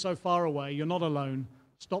answers seem so far away, you're not alone.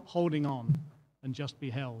 Stop holding on and just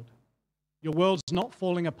be held. Your world's not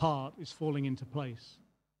falling apart, it's falling into place.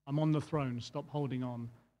 I'm on the throne. Stop holding on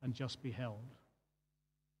and just be held.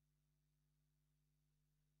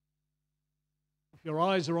 If your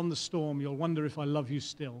eyes are on the storm, you'll wonder if I love you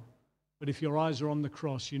still. But if your eyes are on the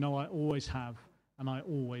cross, you know I always have and I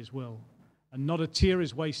always will. And not a tear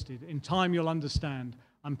is wasted. In time you'll understand.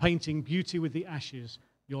 I'm painting beauty with the ashes.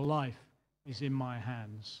 Your life is in my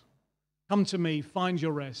hands. Come to me, find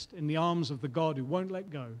your rest in the arms of the God who won't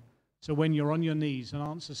let go. So when you're on your knees and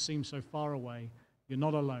answers seem so far away, you're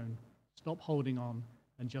not alone. Stop holding on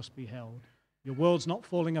and just be held. Your world's not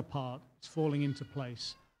falling apart, it's falling into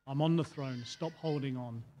place. I'm on the throne. Stop holding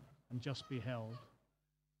on and just be held.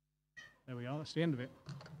 There we are. That's the end of it.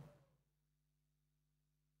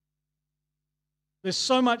 There's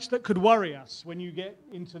so much that could worry us when you get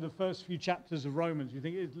into the first few chapters of Romans. You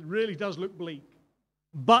think it really does look bleak.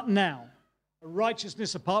 But now, a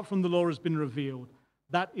righteousness apart from the law has been revealed.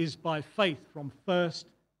 That is by faith from first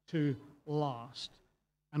to last.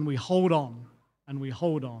 And we hold on, and we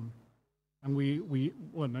hold on. And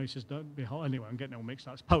well, no, he says don't be held. Anyway, I'm getting it all mixed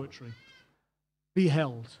up. It's poetry. Be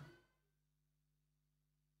held.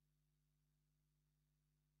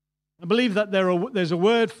 I believe that there's a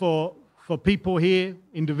word for people here,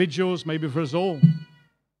 individuals, maybe for us all.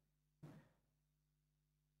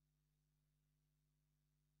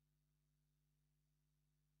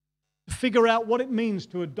 To figure out what it means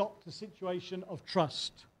to adopt a situation of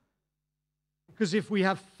trust. Because if we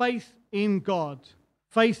have faith in God,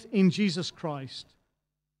 faith in Jesus Christ,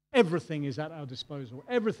 everything is at our disposal.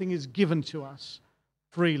 Everything is given to us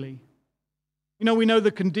freely. We know the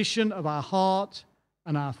condition of our heart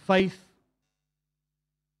and our faith.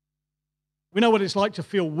 We know what it's like to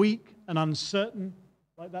feel weak and uncertain,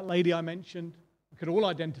 like that lady I mentioned. We could all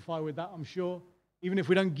identify with that, I'm sure, even if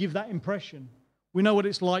we don't give that impression. We know what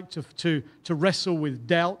it's like to wrestle with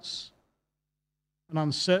doubts and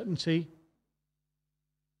uncertainty.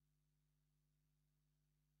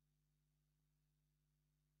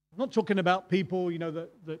 I'm not talking about people, that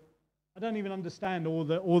I don't even understand all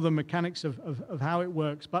the mechanics of how it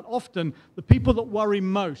works. But often, the people that worry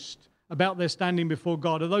most about their standing before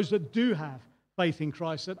God are those that do have faith in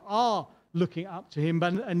Christ, that are looking up to Him.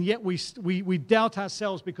 And yet we doubt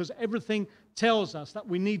ourselves because everything tells us that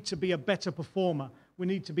we need to be a better performer. We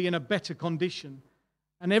need to be in a better condition.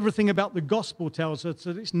 And everything about the gospel tells us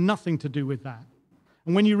that it's nothing to do with that.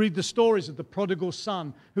 And when you read the stories of the prodigal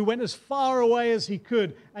son who went as far away as he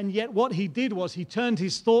could, and yet what he did was he turned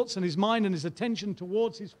his thoughts and his mind and his attention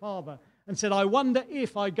towards his father and said, I wonder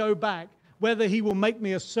if I go back, whether he will make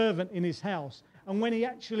me a servant in his house. And when he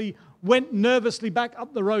actually went nervously back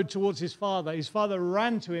up the road towards his father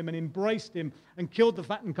ran to him and embraced him and killed the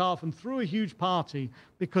fattened calf and threw a huge party,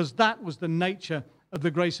 because that was the nature of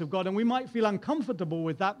the grace of God. And we might feel uncomfortable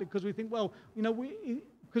with that because we think, well, you know,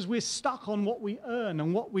 because we're stuck on what we earn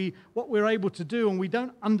and what we're able to do, and we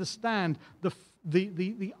don't understand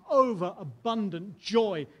the overabundant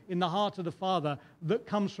joy in the heart of the Father that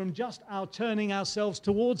comes from just our turning ourselves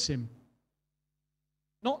towards him.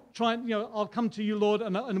 Not trying, you know, I'll come to you, Lord,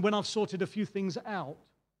 and when I've sorted a few things out.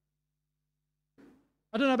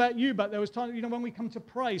 I don't know about you, but there was times, you know, when we come to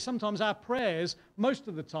pray, sometimes our prayers, most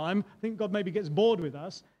of the time, I think God maybe gets bored with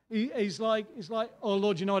us. He's like, oh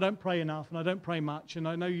Lord, you know, I don't pray enough, and I don't pray much, and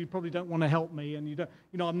I know you probably don't want to help me, and you don't,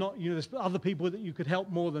 you know, I'm not, you know, there's other people that you could help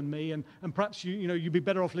more than me, and perhaps you know, you'd be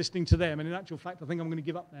better off listening to them. And in actual fact, I think I'm going to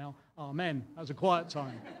give up now. Amen. That was a quiet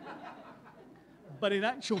time. But in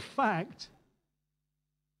actual fact,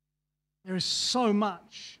 there is so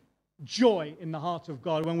much joy in the heart of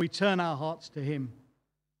God when we turn our hearts to him.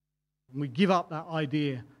 And we give up that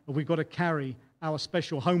idea of we've got to carry our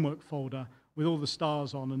special homework folder with all the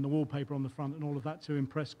stars on and the wallpaper on the front and all of that to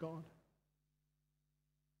impress God.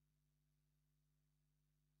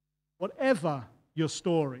 Whatever your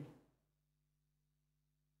story,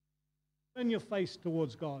 turn your face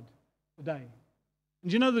towards God today.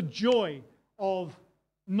 And you know the joy of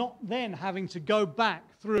not then having to go back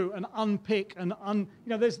through and unpick and you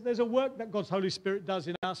know, there's a work that God's Holy Spirit does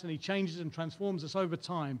in us, and he changes and transforms us over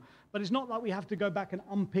time. But it's not like we have to go back and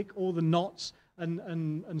unpick all the knots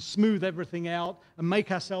and smooth everything out and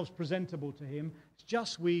make ourselves presentable to him. It's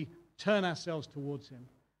just we turn ourselves towards him.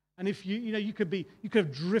 And if you could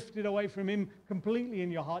have drifted away from him completely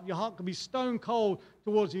in your heart. Your heart could be stone cold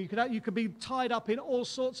towards him. You could be tied up in all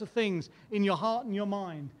sorts of things in your heart and your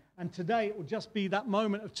mind. And today it will just be that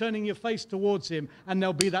moment of turning your face towards him, and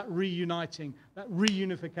there'll be that reuniting, that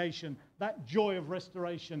reunification, that joy of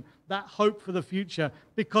restoration, that hope for the future,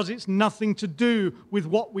 because it's nothing to do with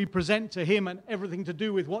what we present to him and everything to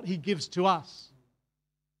do with what he gives to us.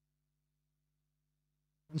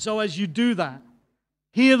 And so as you do that,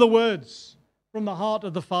 hear the words from the heart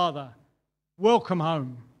of the Father. Welcome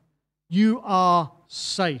home. You are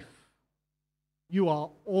safe. You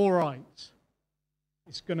are all right.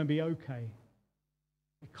 It's going to be okay,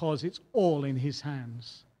 because it's all in his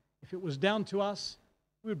hands. If it was down to us,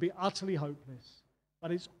 we would be utterly hopeless.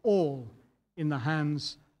 But it's all in the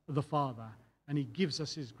hands of the Father. And he gives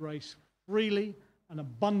us his grace freely and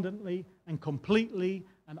abundantly and completely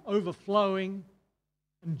and overflowing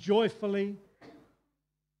and joyfully.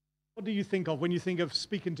 What do you think of when you think of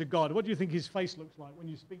speaking to God? What do you think his face looks like when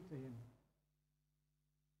you speak to him?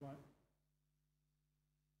 Right.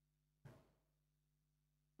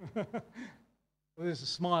 Well, there's a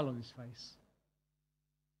smile on his face,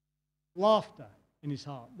 laughter in his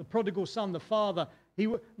heart. The prodigal son, the father,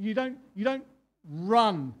 you don't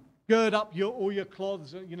run, gird up all your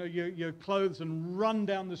clothes, your clothes, and run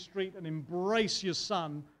down the street and embrace your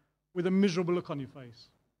son with a miserable look on your face.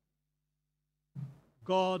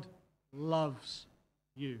 God loves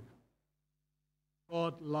you.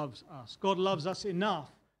 God loves us. God loves us enough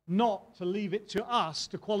not to leave it to us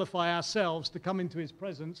to qualify ourselves to come into his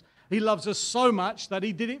presence. He loves us so much that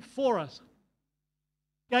he did it for us.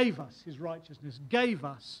 Gave us his righteousness, gave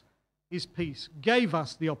us his peace, gave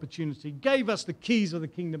us the opportunity, gave us the keys of the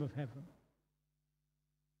kingdom of heaven.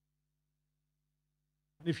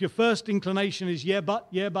 And if your first inclination is yeah,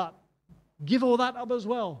 but, give all that up as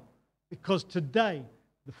well, because today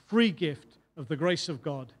the free gift of the grace of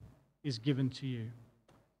God is given to you.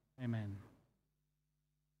 Amen.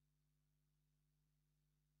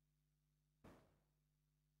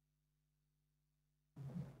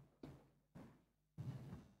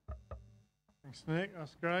 Thanks, Nick.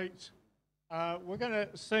 That's great. We're going to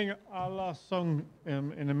sing our last song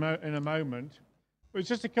in a moment. But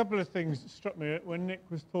just a couple of things that struck me when Nick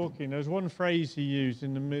was talking. There was one phrase he used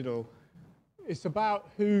in the middle. It's about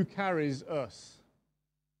who carries us.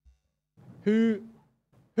 Who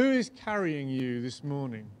is carrying you this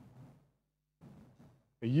morning?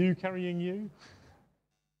 Are you carrying you?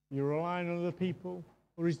 You're relying on other people?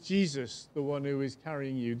 Or is Jesus the one who is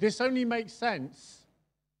carrying you? This only makes sense.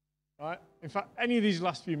 Right? In fact, any of these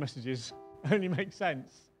last few messages only make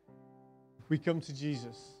sense if we come to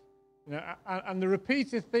Jesus. You know, and the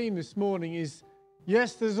repeated theme this morning is,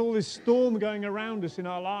 yes, there's all this storm going around us in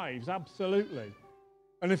our lives, absolutely.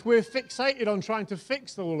 And if we're fixated on trying to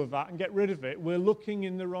fix all of that and get rid of it, we're looking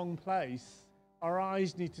in the wrong place. Our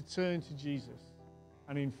eyes need to turn to Jesus.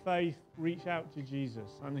 And in faith, reach out to Jesus.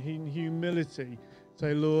 And in humility,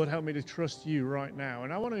 Say, Lord, help me to trust you right now.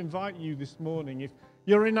 And I want to invite you this morning, if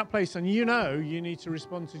you're in that place and you know you need to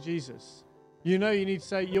respond to Jesus, you know you need to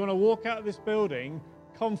say, you want to walk out of this building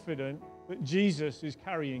confident that Jesus is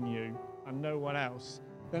carrying you and no one else,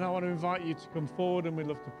 then I want to invite you to come forward, and we'd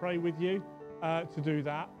love to pray with you to do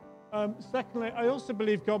that. Secondly, I also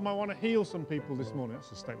believe God might want to heal some people this morning.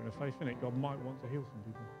 That's a statement of faith, isn't it? God might want to heal some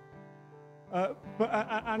people.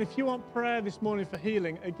 And if you want prayer this morning for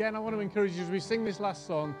healing, again, I want to encourage you as we sing this last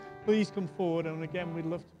song, please come forward. And again, we'd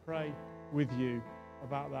love to pray with you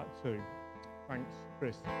about that too. Thanks,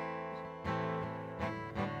 Chris.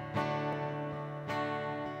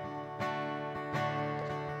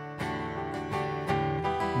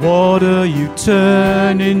 Water you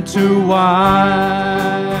turn into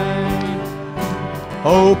wine.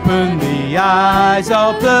 Open the eyes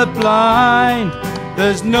of the blind.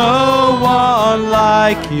 There's no one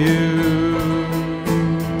like you.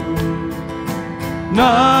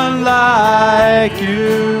 None like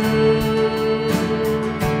you.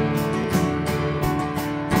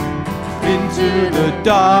 Into the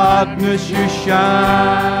darkness you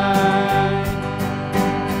shine.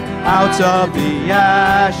 Out of the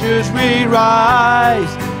ashes we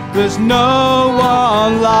rise. There's no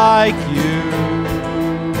one like you.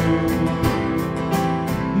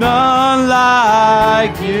 None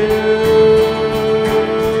like you.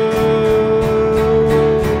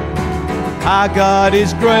 Our God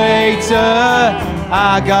is greater.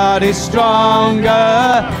 Our God is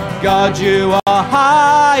stronger. God, you are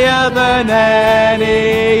higher than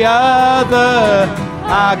any other.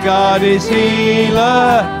 Our God is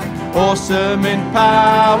healer, awesome in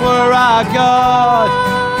power. Our God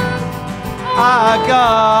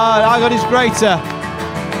is greater.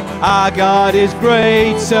 Our God is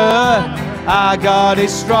greater, our God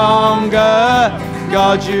is stronger.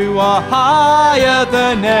 God, you are higher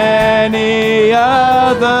than any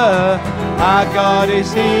other. Our God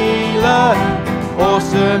is healer,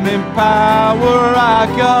 awesome in power. Our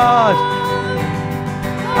God,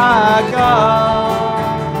 our God.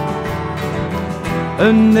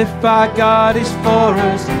 And if our God is for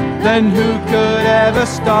us, then who could ever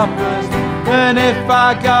stop us? And if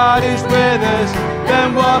our God is with us,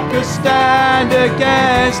 then what could stand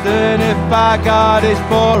against? And if our God is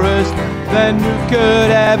for us, then who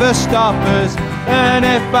could ever stop us? And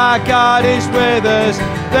if our God is with us,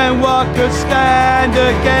 then what could stand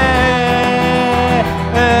against?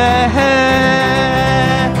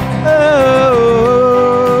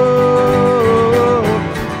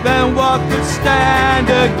 Then what could stand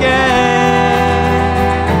against?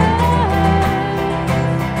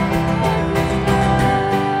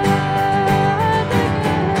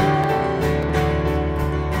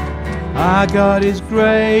 Our God is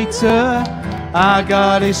greater, our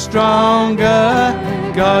God is stronger.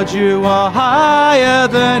 God, you are higher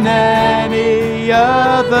than any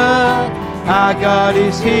other. Our God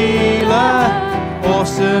is healer,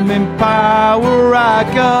 awesome in power. Our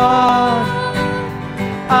God,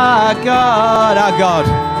 our God, our God.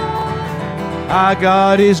 Our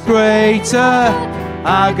God is greater,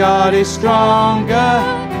 our God is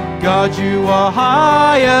stronger. God, you are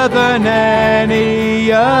higher than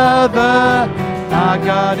any other. Our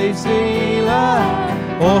God is healer,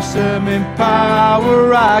 awesome in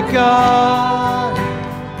power. Our God,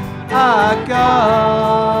 our God.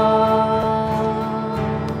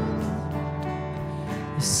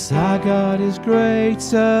 Yes, our God is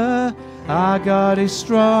greater, our God is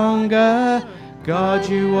stronger. God,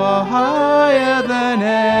 you are higher than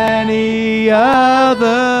any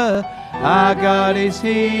other. Our God is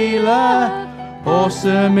healer,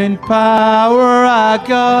 awesome in power. Our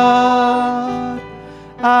God,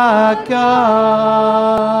 our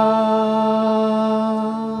God.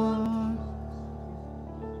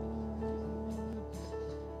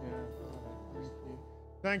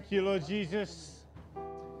 Thank you, Lord Jesus.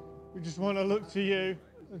 We just want to look to you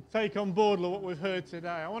and take on board, Lord, what we've heard today.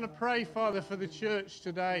 I want to pray, Father, for the church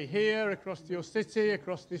today, here, across your city,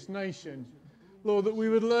 across this nation. Lord, that we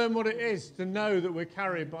would learn what it is to know that we're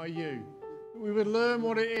carried by you. That we would learn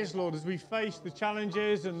what it is, Lord, as we face the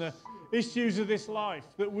challenges and the issues of this life,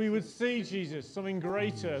 that we would see, Jesus, something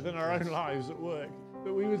greater than our own lives at work.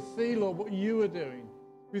 That we would see, Lord, what you are doing.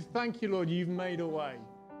 We thank you, Lord, you've made a way.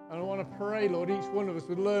 And I want to pray, Lord, each one of us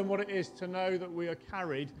would learn what it is to know that we are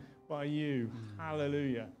carried by you.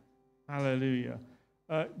 Hallelujah. Hallelujah.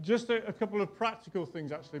 Just a couple of practical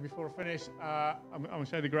things, actually, before I finish. I'm going to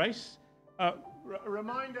say the grace. A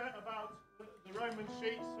reminder about the Roman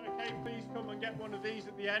sheets. Okay, please come and get one of these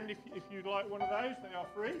at the end if you'd like one of those. They are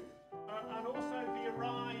free. And also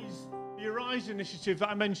the Arise initiative that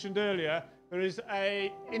I mentioned earlier. there is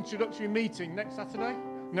a introductory meeting next Saturday.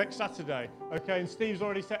 Next Saturday, okay, and Steve's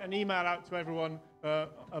already sent an email out to everyone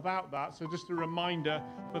about that, so just a reminder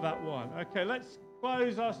for that one. Okay, let's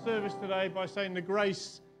close our service today by saying the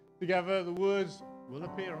grace together. The words will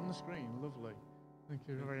appear on the screen. Lovely. Thank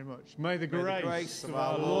you very much. May the grace of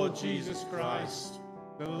our Lord Jesus Christ,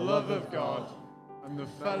 the love of God, and the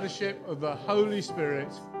fellowship of the Holy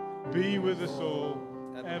Spirit be with us all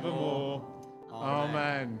evermore.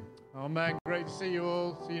 Amen. Amen. Great to see you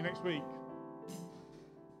all. See you next week.